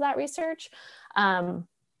into all of that research. There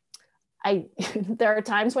are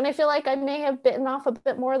times when I feel like I may have bitten off a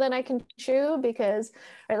bit more than I can chew because,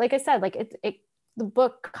 right, like I said, like the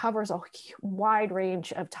book covers a wide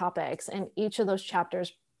range of topics, and each of those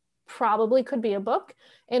chapters probably could be a book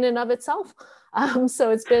in and of itself.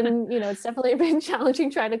 So it's been, it's definitely been challenging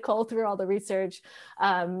trying to cull through all the research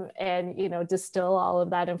and, distill all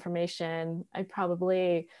of that information. I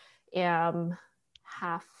probably am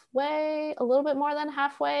halfway, a little bit more than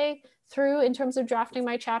halfway through in terms of drafting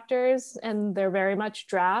my chapters, and they're very much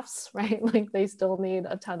drafts, right? Like they still need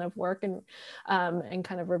a ton of work and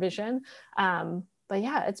kind of revision. But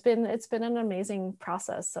yeah, it's been an amazing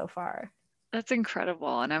process so far. That's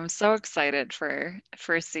incredible, and I'm so excited for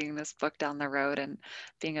seeing this book down the road and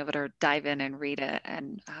being able to dive in and read it.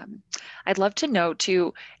 And I'd love to know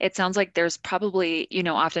too. It sounds like there's probably,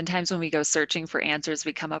 oftentimes when we go searching for answers,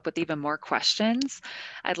 we come up with even more questions.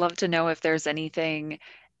 I'd love to know if there's anything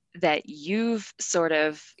that you've sort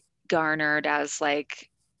of garnered as like,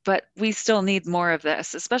 but we still need more of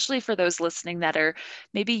this, especially for those listening that are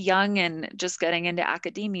maybe young and just getting into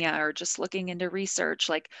academia or just looking into research.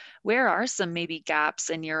 Like, where are some maybe gaps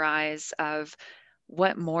in your eyes of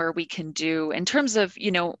what more we can do in terms of,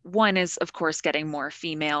 one is, of course, getting more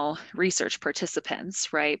female research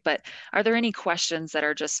participants, right? But are there any questions that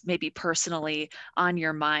are just maybe personally on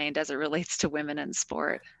your mind as it relates to women in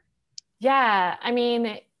sport? Yeah, I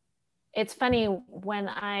mean, it's funny when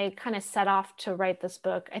I kind of set off to write this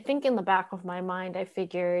book, I think in the back of my mind, I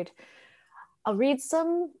figured I'll read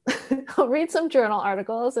some, I'll read some journal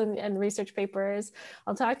articles and research papers.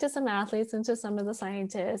 I'll talk to some athletes and to some of the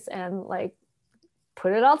scientists and like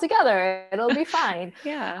put it all together. It'll be fine.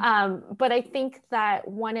 Yeah. But I think that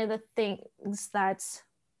one of the things that's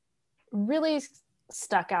really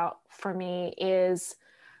stuck out for me is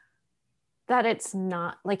that it's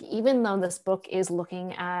not like, even though this book is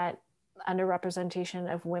looking at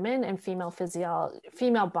underrepresentation of women and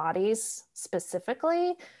female bodies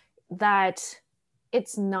specifically, that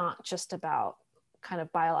it's not just about kind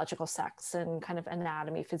of biological sex and kind of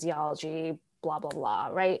anatomy, physiology, blah, blah, blah,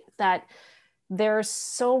 right? That there's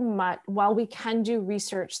so much, while we can do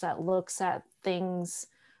research that looks at things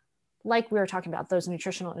like we were talking about, those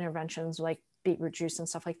nutritional interventions like beetroot juice and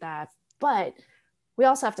stuff like that, but we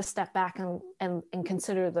also have to step back and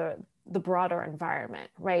consider the broader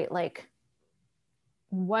environment, right? Like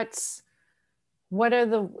what are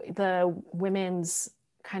the women's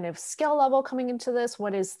kind of skill level coming into this?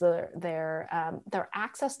 What is their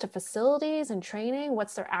access to facilities and training?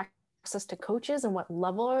 What's their access to coaches, and what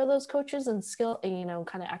level are those coaches and skill,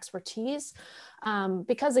 kind of expertise?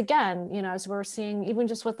 Because again, as we're seeing, even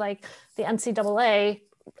just with like the NCAA,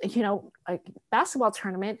 like basketball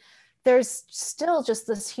tournament, there's still just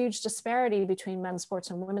this huge disparity between men's sports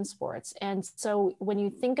and women's sports. And so when you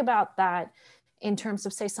think about that in terms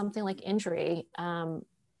of, say, something like injury,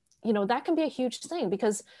 that can be a huge thing,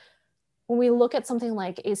 because when we look at something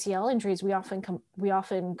like ACL injuries, we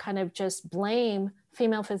often kind of just blame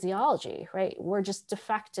female physiology, right? We're just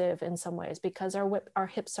defective in some ways because our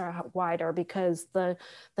hips are wider, because the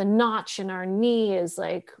notch in our knee is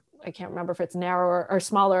like, I can't remember if it's narrower or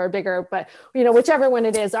smaller or bigger, but whichever one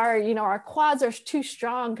it is, our quads are too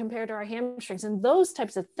strong compared to our hamstrings, and those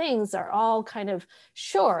types of things are all kind of,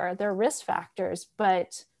 sure, they're risk factors,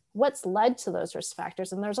 but what's led to those risk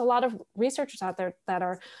factors? And there's a lot of researchers out there that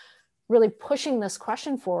are really pushing this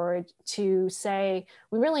question forward to say,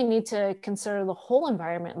 we really need to consider the whole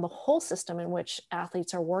environment and the whole system in which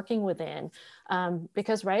athletes are working within.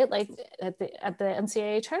 Because, right, like at the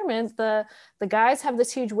NCAA tournament, the guys have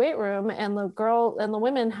this huge weight room, and the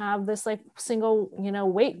women have this like single,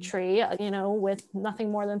 weight tree, with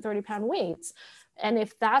nothing more than 30-pound weights. And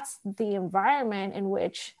if that's the environment in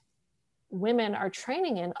which women are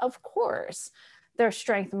training in, of course, their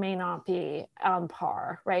strength may not be on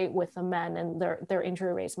par, right, with the men, and their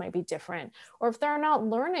injury rates might be different. Or if they're not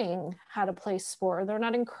learning how to play sport, or they're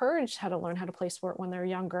not encouraged how to learn how to play sport when they're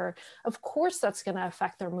younger, of course that's going to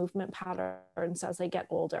affect their movement patterns as they get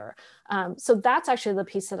older. So that's actually the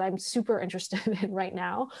piece that I'm super interested in right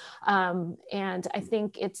now. And I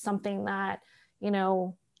think it's something that, you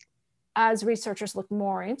know, as researchers look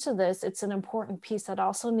more into this, it's an important piece that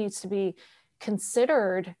also needs to be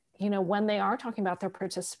considered, you know, when they are talking about their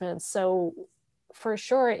participants. So for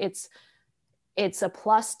sure, it's a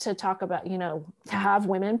plus to talk about, you know, to have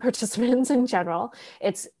women participants in general.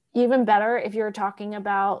 It's even better if you're talking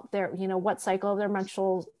about their, you know, what cycle of their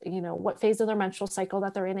menstrual, you know, what phase of their menstrual cycle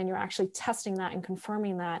that they're in, and you're actually testing that and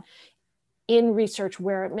confirming that in research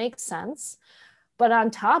where it makes sense. But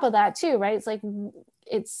on top of that too, right, it's like,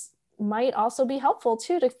 it's might also be helpful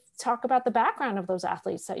too to talk about the background of those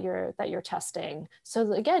athletes that you're testing.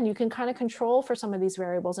 So again, you can kind of control for some of these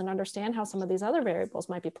variables and understand how some of these other variables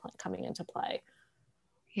might be coming into play.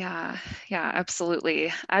 Yeah, yeah,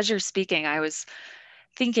 absolutely. As you're speaking, I was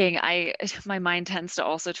thinking, my mind tends to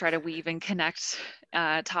also try to weave and connect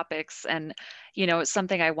topics, and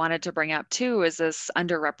something I wanted to bring up too is this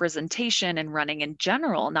underrepresentation in running in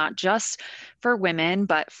general, not just for women,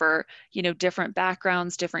 but for different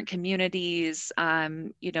backgrounds, different communities,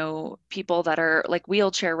 people that are like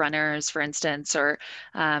wheelchair runners, for instance, or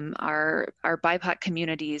our BIPOC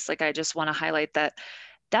communities. Like, I just want to highlight that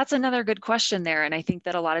that's another good question there. And I think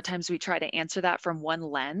that a lot of times we try to answer that from one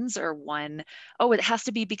lens, or oh, it has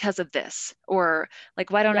to be because of this, or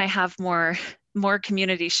like, why don't Yeah. I have more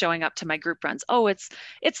communities showing up to my group runs? Oh, it's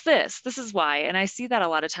this is why. And I see that a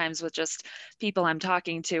lot of times with just people I'm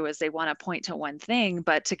talking to, is they want to point to one thing,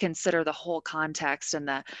 but to consider the whole context and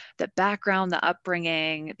the background, the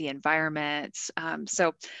upbringing, the environment.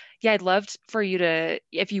 So yeah, I'd love for you to,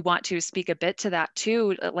 if you want to, speak a bit to that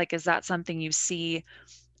too. Like, is that something you see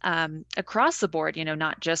across the board,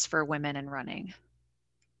 not just for women in running?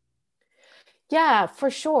 Yeah, for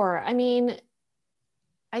sure. I mean,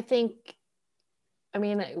 I think,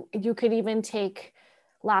 you could even take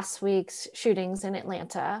last week's shootings in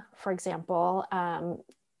Atlanta, for example,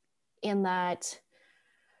 in that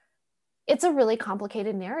it's a really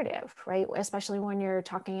complicated narrative, right? Especially when you're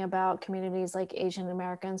talking about communities like Asian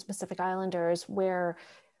Americans, Pacific Islanders, where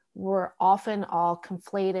we're often all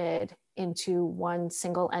conflated into one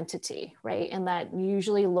single entity, right? And that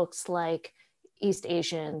usually looks like East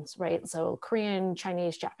Asians, right? So Korean,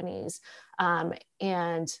 Chinese, Japanese,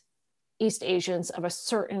 and East Asians of a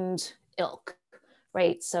certain ilk,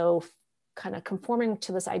 right? So kind of conforming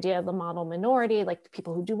to this idea of the model minority, like the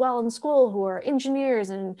people who do well in school, who are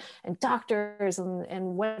engineers and doctors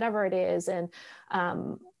and whatever it is, and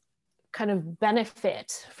kind of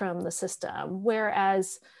benefit from the system.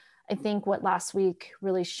 Whereas I think what last week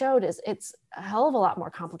really showed is it's a hell of a lot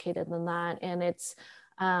more complicated than that. And it's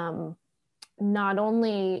not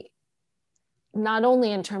only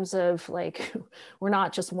in terms of like, we're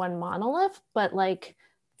not just one monolith, but like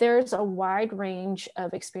there's a wide range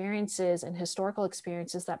of experiences and historical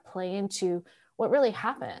experiences that play into what really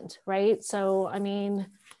happened, right? So, I mean,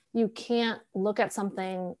 you can't look at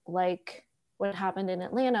something like what happened in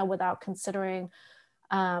Atlanta without considering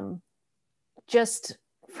just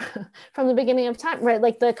from the beginning of time, right?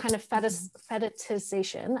 Like the kind of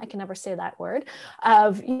fetishization, I can never say that word,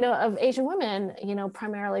 of, of Asian women,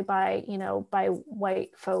 primarily by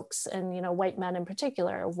white folks and, white men in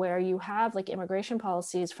particular, where you have like immigration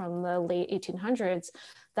policies from the late 1800s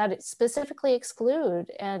that specifically exclude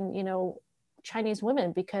and, Chinese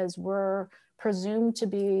women because we're presumed to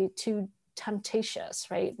be too temptatious,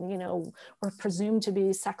 right? We're presumed to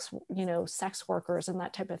be sex workers and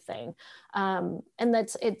that type of thing. And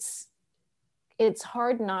that's, it's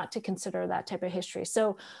hard not to consider that type of history.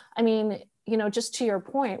 So, I mean, just to your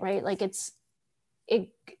point, right? Like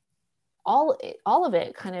all of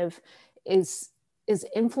it kind of is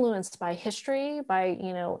influenced by history, by,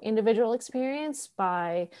 individual experience,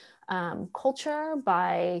 by culture,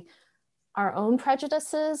 by our own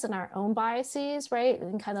prejudices and our own biases, right?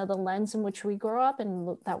 And kind of the lens in which we grow up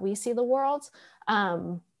and that we see the world.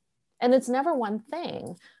 And it's never one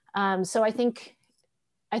thing. So I think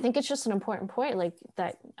it's just an important point, like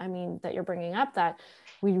that, that you're bringing up, that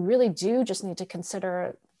we really do just need to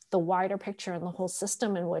consider the wider picture and the whole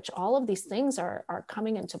system in which all of these things are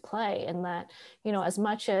coming into play. And that, as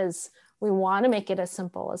much as we want to make it as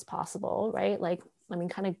simple as possible, right? Like,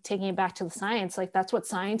 kind of taking it back to the science, like that's what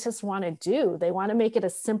scientists want to do. They want to make it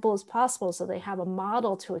as simple as possible so they have a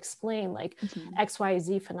model to explain like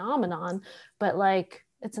XYZ phenomenon, but like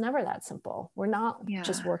it's never that simple. We're not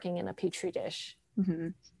just working in a petri dish. Mm-hmm.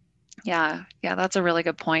 Yeah, yeah, that's a really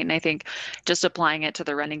good point. And I think just applying it to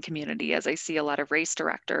the running community, as I see a lot of race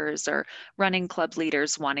directors or running club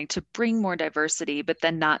leaders wanting to bring more diversity, but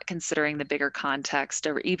then not considering the bigger context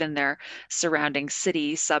or even their surrounding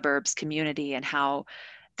city, suburbs, community, and how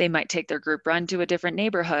they might take their group run to a different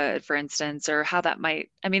neighborhood, for instance, or how that might,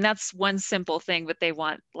 I mean, that's one simple thing, but they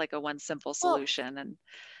want like a one simple Well, solution. And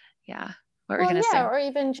yeah, what were you well, going to yeah, say? or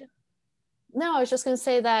even no, I was just going to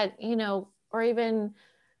say that, or even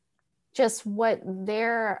just what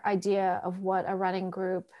their idea of what a running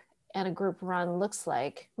group and a group run looks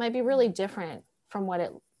like might be really different from what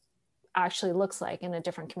it actually looks like in a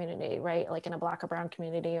different community, right? Like in a Black or brown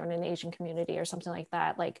community or in an Asian community or something like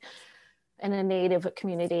that, like in a Native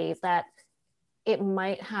community, that it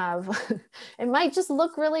might have it might just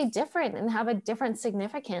look really different and have a different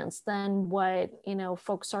significance than what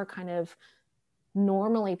folks are kind of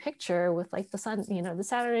normally picture with like the sun, the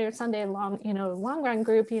Saturday or Sunday long run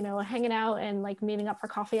group, hanging out and like meeting up for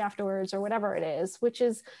coffee afterwards or whatever it is, which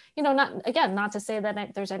is, not to say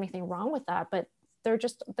that there's anything wrong with that, but they're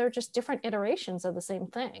just different iterations of the same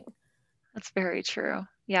thing. That's very true.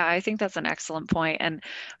 Yeah, I think that's an excellent point. And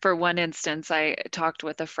for one instance, I talked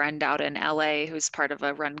with a friend out in LA who's part of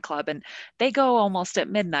a run club, and they go almost at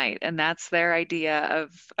midnight, and that's their idea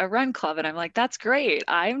of a run club. And I'm like, that's great.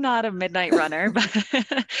 I'm not a midnight runner, but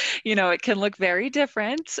it can look very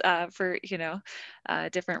different for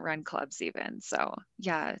different run clubs even. So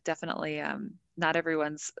yeah, definitely. Not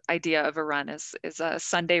everyone's idea of a run is a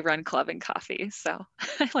Sunday run club and coffee. So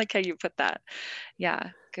I like how you put that.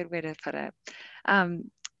 Yeah, good way to put it. Um,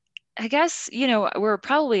 I guess, we're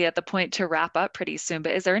probably at the point to wrap up pretty soon,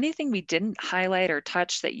 but is there anything we didn't highlight or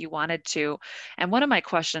touch that you wanted to? And one of my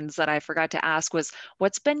questions that I forgot to ask was,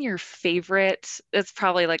 what's been your favorite? It's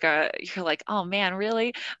probably like you're like, oh man,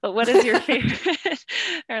 really? But what is your favorite?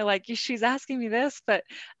 Or like, she's asking me this, but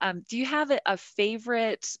do you have a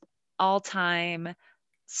favorite all-time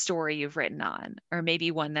story you've written on, or maybe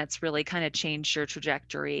one that's really kind of changed your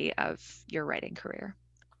trajectory of your writing career?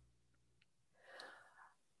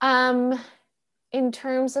 um in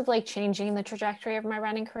terms of like changing the trajectory of my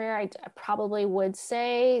running career, I probably would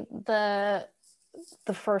say the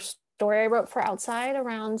first story I wrote for Outside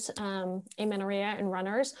around amenorrhea and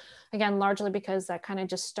runners. Again, largely because that kind of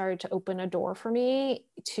just started to open a door for me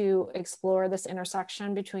to explore this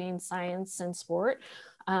intersection between science and sport.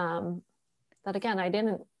 Um, that again, I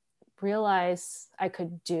didn't realize I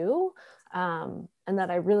could do. And that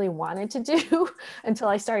I really wanted to do until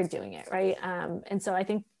I started doing it, right? And so I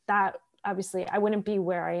think that obviously I wouldn't be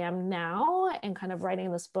where I am now and kind of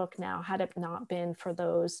writing this book now had it not been for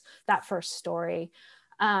that first story.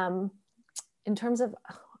 Um, in terms of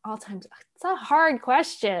all times, it's a hard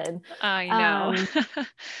question. I know. Um,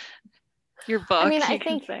 Your I book, mean, I you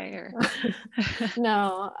can think say, or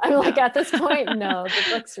no, I'm like no, at this point, no, the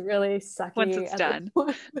book's really once sucky it's at this done.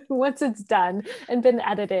 point once it's done and been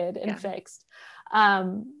edited and Yeah. fixed.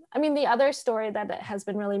 I mean, the other story that has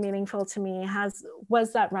been really meaningful to me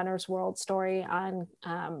was that Runner's World story on,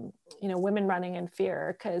 women running in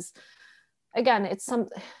fear. Because again, it's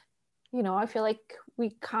I feel like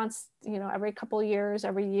every couple of years,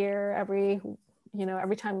 every year, every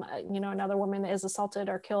time, another woman is assaulted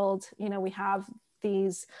or killed, we have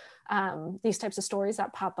these types of stories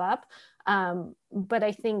that pop up. But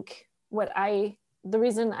I think the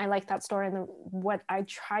reason I like that story and what I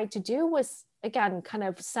tried to do was, again, kind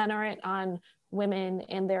of center it on women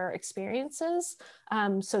and their experiences.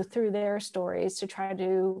 So through their stories to try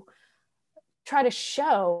to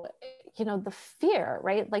show the fear,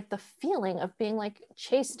 right? Like the feeling of being like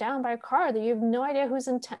chased down by a car that you have no idea whose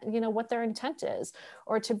intent, what their intent is,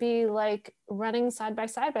 or to be like running side by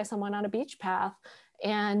someone on a beach path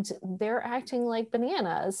and they're acting like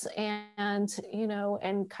bananas and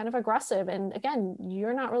kind of aggressive, and again,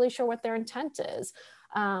 you're not really sure what their intent is.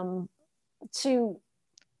 To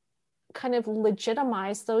kind of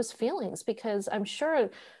legitimize those feelings, because I'm sure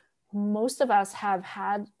most of us have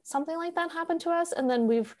had something like that happen to us, and then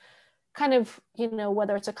we've kind of,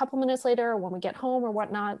 whether it's a couple minutes later or when we get home or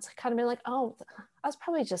whatnot, it's kind of been like, oh, I was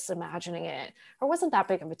probably just imagining it, or wasn't that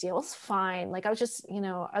big of a deal. It's fine. Like I was just,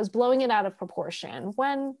 I was blowing it out of proportion,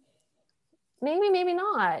 when maybe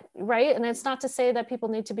not, right? And it's not to say that people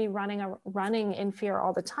need to be running in fear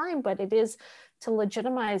all the time, but it is to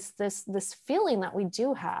legitimize this feeling that we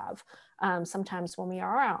do have sometimes when we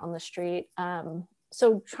are out on the street.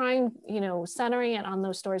 So trying, centering it on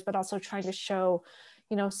those stories, but also trying to show,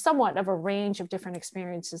 somewhat of a range of different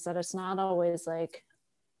experiences, that it's not always like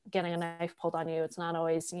getting a knife pulled on you. It's not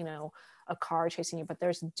always, a car chasing you, but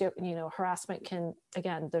there's, harassment can,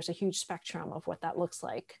 again, there's a huge spectrum of what that looks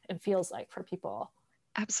like and feels like for people.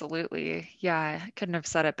 Absolutely. Yeah, I couldn't have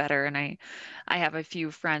said it better. And I have a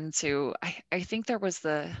few friends who I think there was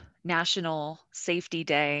the National Safety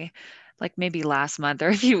Day, like maybe last month or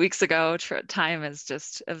a few weeks ago. Time is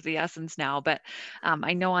just of the essence now. But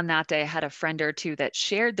I know on that day I had a friend or two that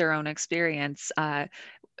shared their own experience, a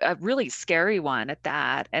really scary one at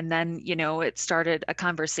that. And then, it started a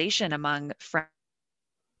conversation among friends.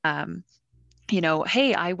 Um,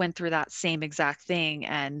 hey, I went through that same exact thing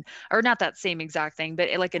or not that same exact thing, but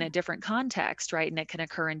like in a different context, right? And it can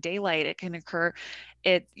occur in daylight. It can occur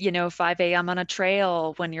at, 5 a.m. on a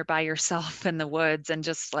trail when you're by yourself in the woods and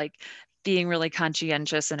just like being really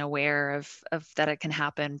conscientious and aware of that it can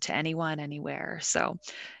happen to anyone, anywhere. So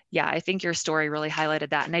yeah, I think your story really highlighted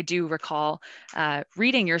that. And I do recall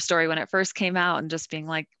reading your story when it first came out and just being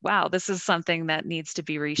like, wow, this is something that needs to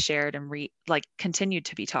be reshared and like continued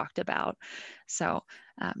to be talked about. So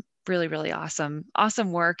really, really awesome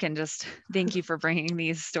work. And just thank you for bringing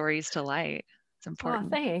these stories to light. It's Oh,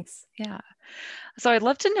 important. thanks. Yeah. So I'd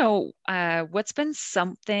love to know what's been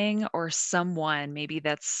something or someone maybe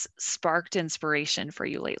that's sparked inspiration for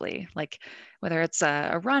you lately, like whether it's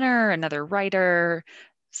a runner, another writer,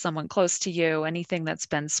 someone close to you, anything that's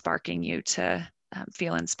been sparking you to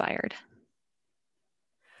feel inspired.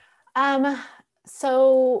 Um,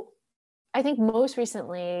 so I think most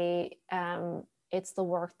recently, it's the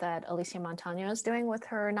work that Alicia Montano is doing with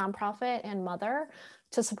her nonprofit and Mother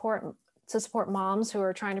to support moms who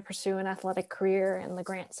are trying to pursue an athletic career, and the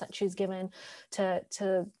grants that she's given to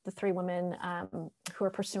the three women who are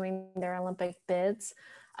pursuing their Olympic bids.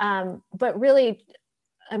 But really,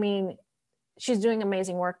 I mean, she's doing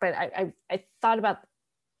amazing work. But I thought about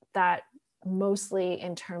that mostly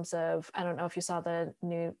in terms of, I don't know if you saw the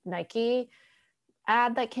new Nike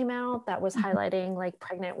ad that came out that was Mhm. highlighting like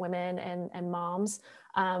pregnant women and moms.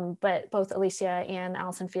 But both Alicia and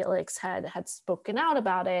Allison Felix had spoken out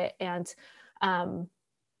about it. And, um,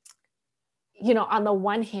 on the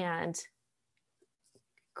one hand,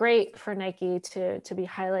 great for Nike to be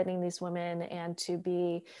highlighting these women and to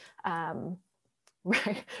be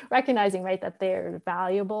recognizing, right, that they're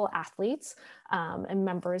valuable athletes and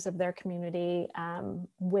members of their community,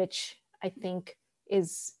 which I think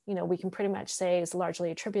is, we can pretty much say is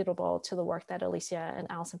largely attributable to the work that Alicia and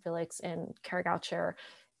Allison Felix and Kara Goucher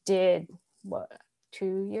did, what,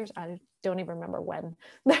 2 years? I don't even remember when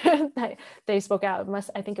they spoke out.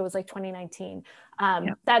 I think it was like 2019.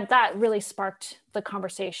 Yeah, That really sparked the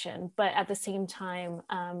conversation. But at the same time,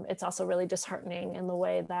 it's also really disheartening in the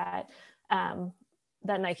way that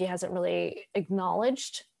that Nike hasn't really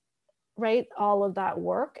acknowledged, right, all of that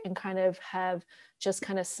work, and kind of have just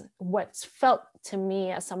kind of what's felt to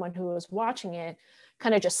me as someone who was watching it,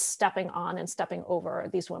 kind of just stepping on and stepping over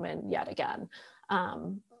these women yet again.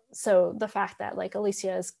 So the fact that like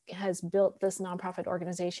Alicia has built this nonprofit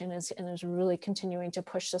organization and is really continuing to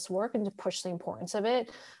push this work and to push the importance of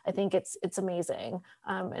it, I think it's amazing,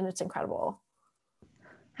 and it's incredible.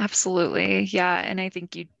 absolutely. Yeah. And I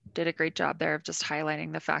think you did a great job there of just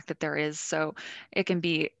highlighting the fact that it can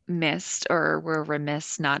be missed, or we're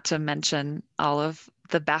remiss not to mention all of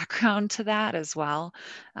the background to that as well.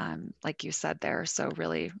 Like you said there. So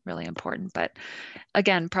really, really important. But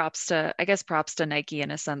again, I guess props to Nike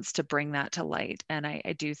in a sense to bring that to light. And I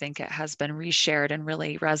do think it has been reshared and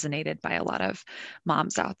really resonated by a lot of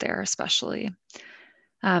moms out there, especially.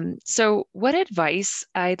 So, what advice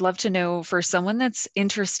I'd love to know for someone that's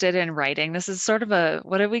interested in writing? This is sort of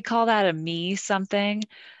what do we call that? A me something.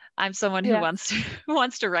 I'm someone who Yeah. wants to who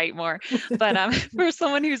wants to write more, but for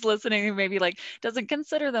someone who's listening who maybe like doesn't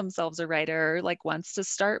consider themselves a writer, or like wants to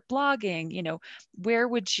start blogging, where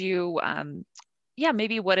would you, yeah,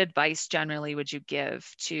 maybe what advice generally would you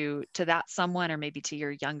give to that someone, or maybe to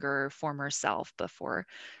your younger former self before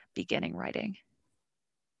beginning writing?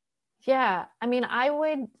 Yeah, I mean, I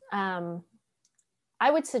would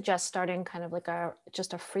suggest starting kind of like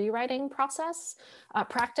just a free writing process,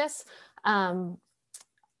 practice. Um,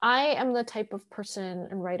 I am the type of person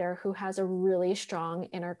and writer who has a really strong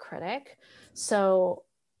inner critic. So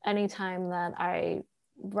anytime that I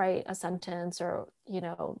write a sentence, or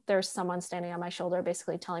there's someone standing on my shoulder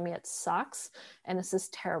basically telling me it sucks and this is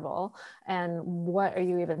terrible and what are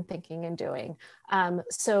you even thinking and doing.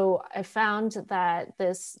 So I found that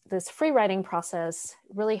this free writing process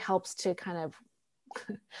really helps to kind of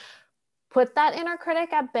put that inner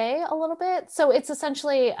critic at bay a little bit. So it's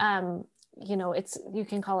essentially, it's, you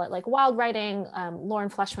can call it like wild writing. Lauren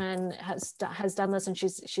Fleshman has done this, and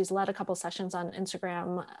she's led a couple sessions on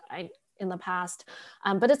Instagram in the past.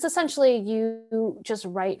 But it's essentially you just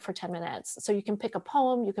write for 10 minutes. So you can pick a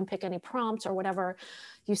poem, you can pick any prompt or whatever.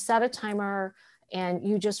 You set a timer, and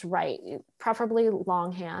you just write, preferably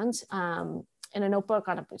longhand, in a notebook,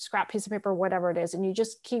 on a scrap piece of paper, whatever it is, and you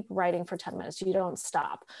just keep writing for 10 minutes. You don't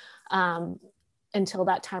stop until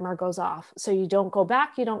that timer goes off. So you don't go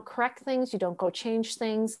back, you don't correct things, you don't go change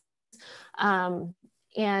things.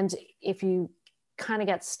 And if you kind of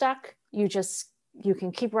get stuck, you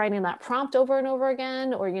can keep writing that prompt over and over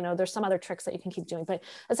again, or, there's some other tricks that you can keep doing, but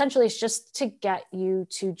essentially it's just to get you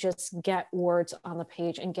to just get words on the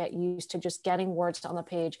page and get used to just getting words on the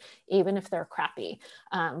page, even if they're crappy.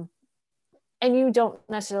 And you don't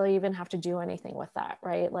necessarily even have to do anything with that,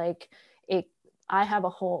 right? Like I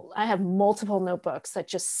have multiple notebooks that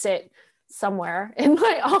just sit somewhere in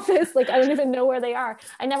my office. Like I don't even know where they are.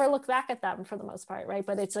 I never look back at them for the most part, right?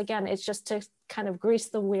 But it's just to kind of grease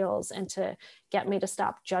the wheels and to get me to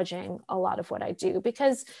stop judging a lot of what I do,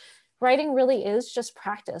 because writing really is just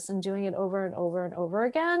practice and doing it over and over and over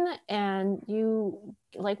again. And you,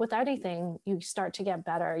 like with anything, you start to get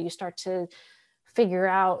better. You start to figure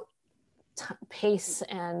out pace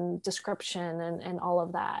and description and all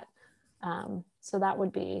of that. So that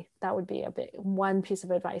would be one piece of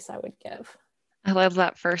advice I would give. I love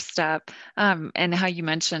that first step. And how you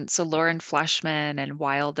mentioned, so Lauren Fleshman and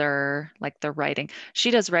Wilder, like the writing, she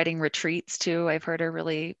does writing retreats too. I've heard are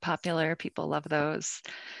really popular. People love those.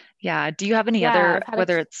 Yeah. Do you have any Yeah,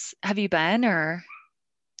 other, have you been or?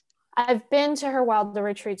 I've been to her Wilder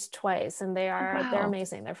retreats twice, and they're Wow.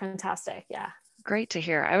 amazing. They're fantastic. Yeah. Great to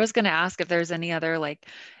hear. I was going to ask if there's any other like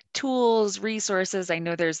tools, resources. I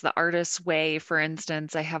know there's the Artist's Way, for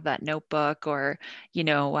instance. I have that notebook, or,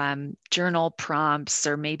 journal prompts,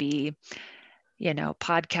 or maybe,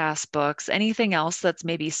 podcast books, anything else that's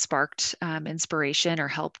maybe sparked inspiration or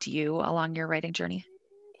helped you along your writing journey?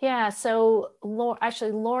 Yeah. So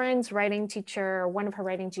actually, Lauren's writing teacher, one of her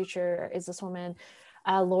writing teacher is this woman,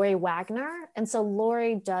 Lori Wagner. And so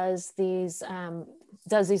Lori does these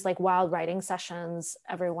like wild writing sessions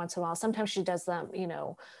every once in a while. Sometimes she does them,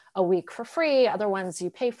 a week for free. Other ones you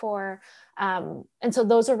pay for. And so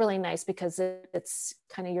those are really nice because it's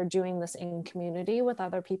kind of, you're doing this in community with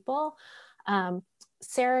other people.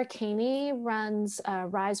 Sarah Caney runs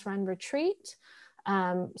Rise Run Retreat.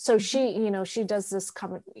 So she does this,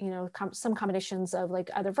 some combinations of like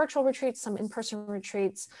other virtual retreats, some in-person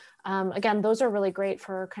retreats. Again, those are really great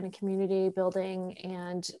for kind of community building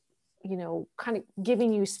and, kind of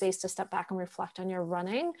giving you space to step back and reflect on your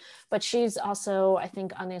running. But she's also, I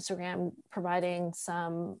think, on Instagram providing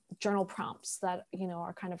some journal prompts that,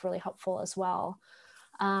 are kind of really helpful as well.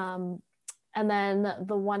 And then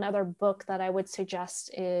the one other book that I would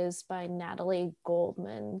suggest is by Natalie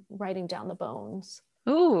Goldman, Writing Down the Bones.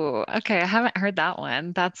 Ooh, okay. I haven't heard that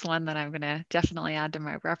one. That's one that I'm going to definitely add to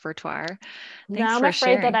my repertoire. Thanks Now I'm for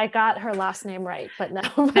afraid that sharing. I got her last name right, but no,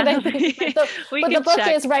 but I think We but the can book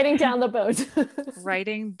check. is Writing Down the Bones.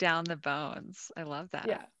 Writing Down the Bones. I love that.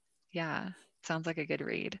 Yeah. Yeah, sounds like a good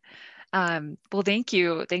read. Well, thank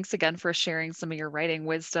you. Thanks again for sharing some of your writing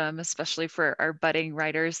wisdom, especially for our budding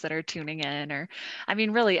writers that are tuning in. Or, I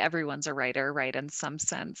mean, really, everyone's a writer, right? In some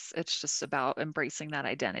sense, it's just about embracing that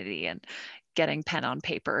identity and getting pen on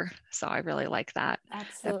paper. So I really like that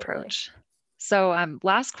Absolutely. approach. So,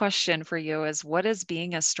 last question for you is, what does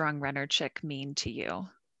being a strong runner chick mean to you?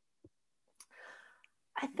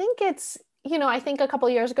 I think it's, I think a couple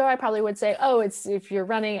of years ago, I probably would say, oh, it's if you're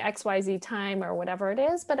running XYZ time or whatever it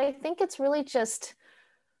is. But I think it's really just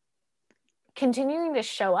continuing to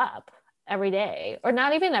show up every day, or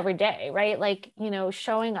not even every day, right? Like,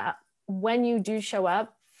 showing up when you do show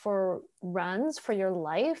up for runs for your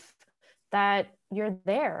life, that you're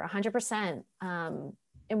there 100%.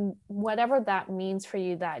 And whatever that means for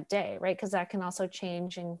you that day, right? Because that can also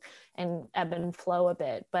change and ebb and flow a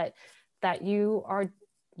bit, but that you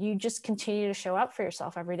just continue to show up for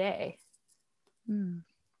yourself every day.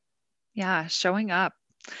 Yeah, showing up.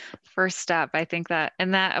 First step. I think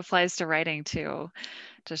and that applies to writing too,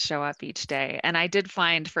 to show up each day. And I did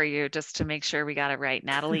find for you, just to make sure we got it right,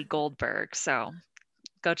 Natalie Goldberg. So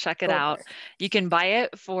go check it out. Goldberg. You can buy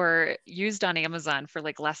it for used on Amazon for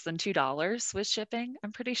like less than $2 with shipping,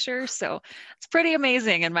 I'm pretty sure. So it's pretty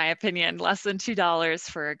amazing in my opinion. Less than $2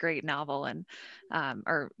 for a great novel and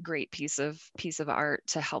or great piece of art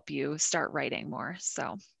to help you start writing more.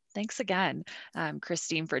 So thanks again,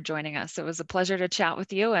 Christine, for joining us. It was a pleasure to chat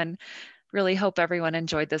with you, and really hope everyone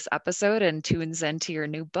enjoyed this episode and tunes into your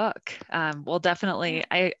new book. We'll definitely,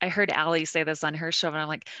 I heard Allie say this on her show, and I'm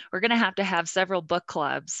like, we're going to have several book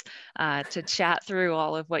clubs to chat through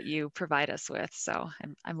all of what you provide us with. So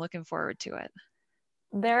I'm looking forward to it.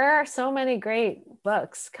 There are so many great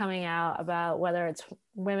books coming out about whether it's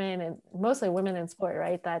women, and mostly women in sport,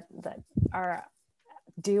 right? That are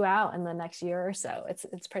due out in the next year or so.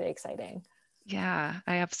 It's pretty exciting. Yeah,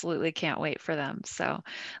 I absolutely can't wait for them. So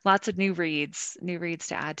lots of new reads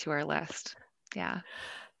to add to our list. Yeah,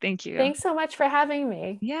 thank you. Thanks so much for having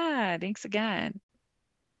me. Yeah, thanks again.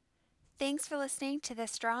 Thanks for listening to the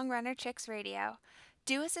Strong Runner Chicks Radio.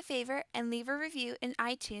 Do us a favor and leave a review in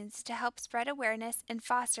iTunes to help spread awareness and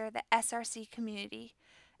foster the SRC community.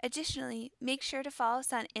 Additionally, make sure to follow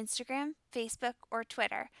us on Instagram, Facebook, or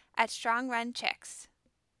Twitter at Strong Run Chicks.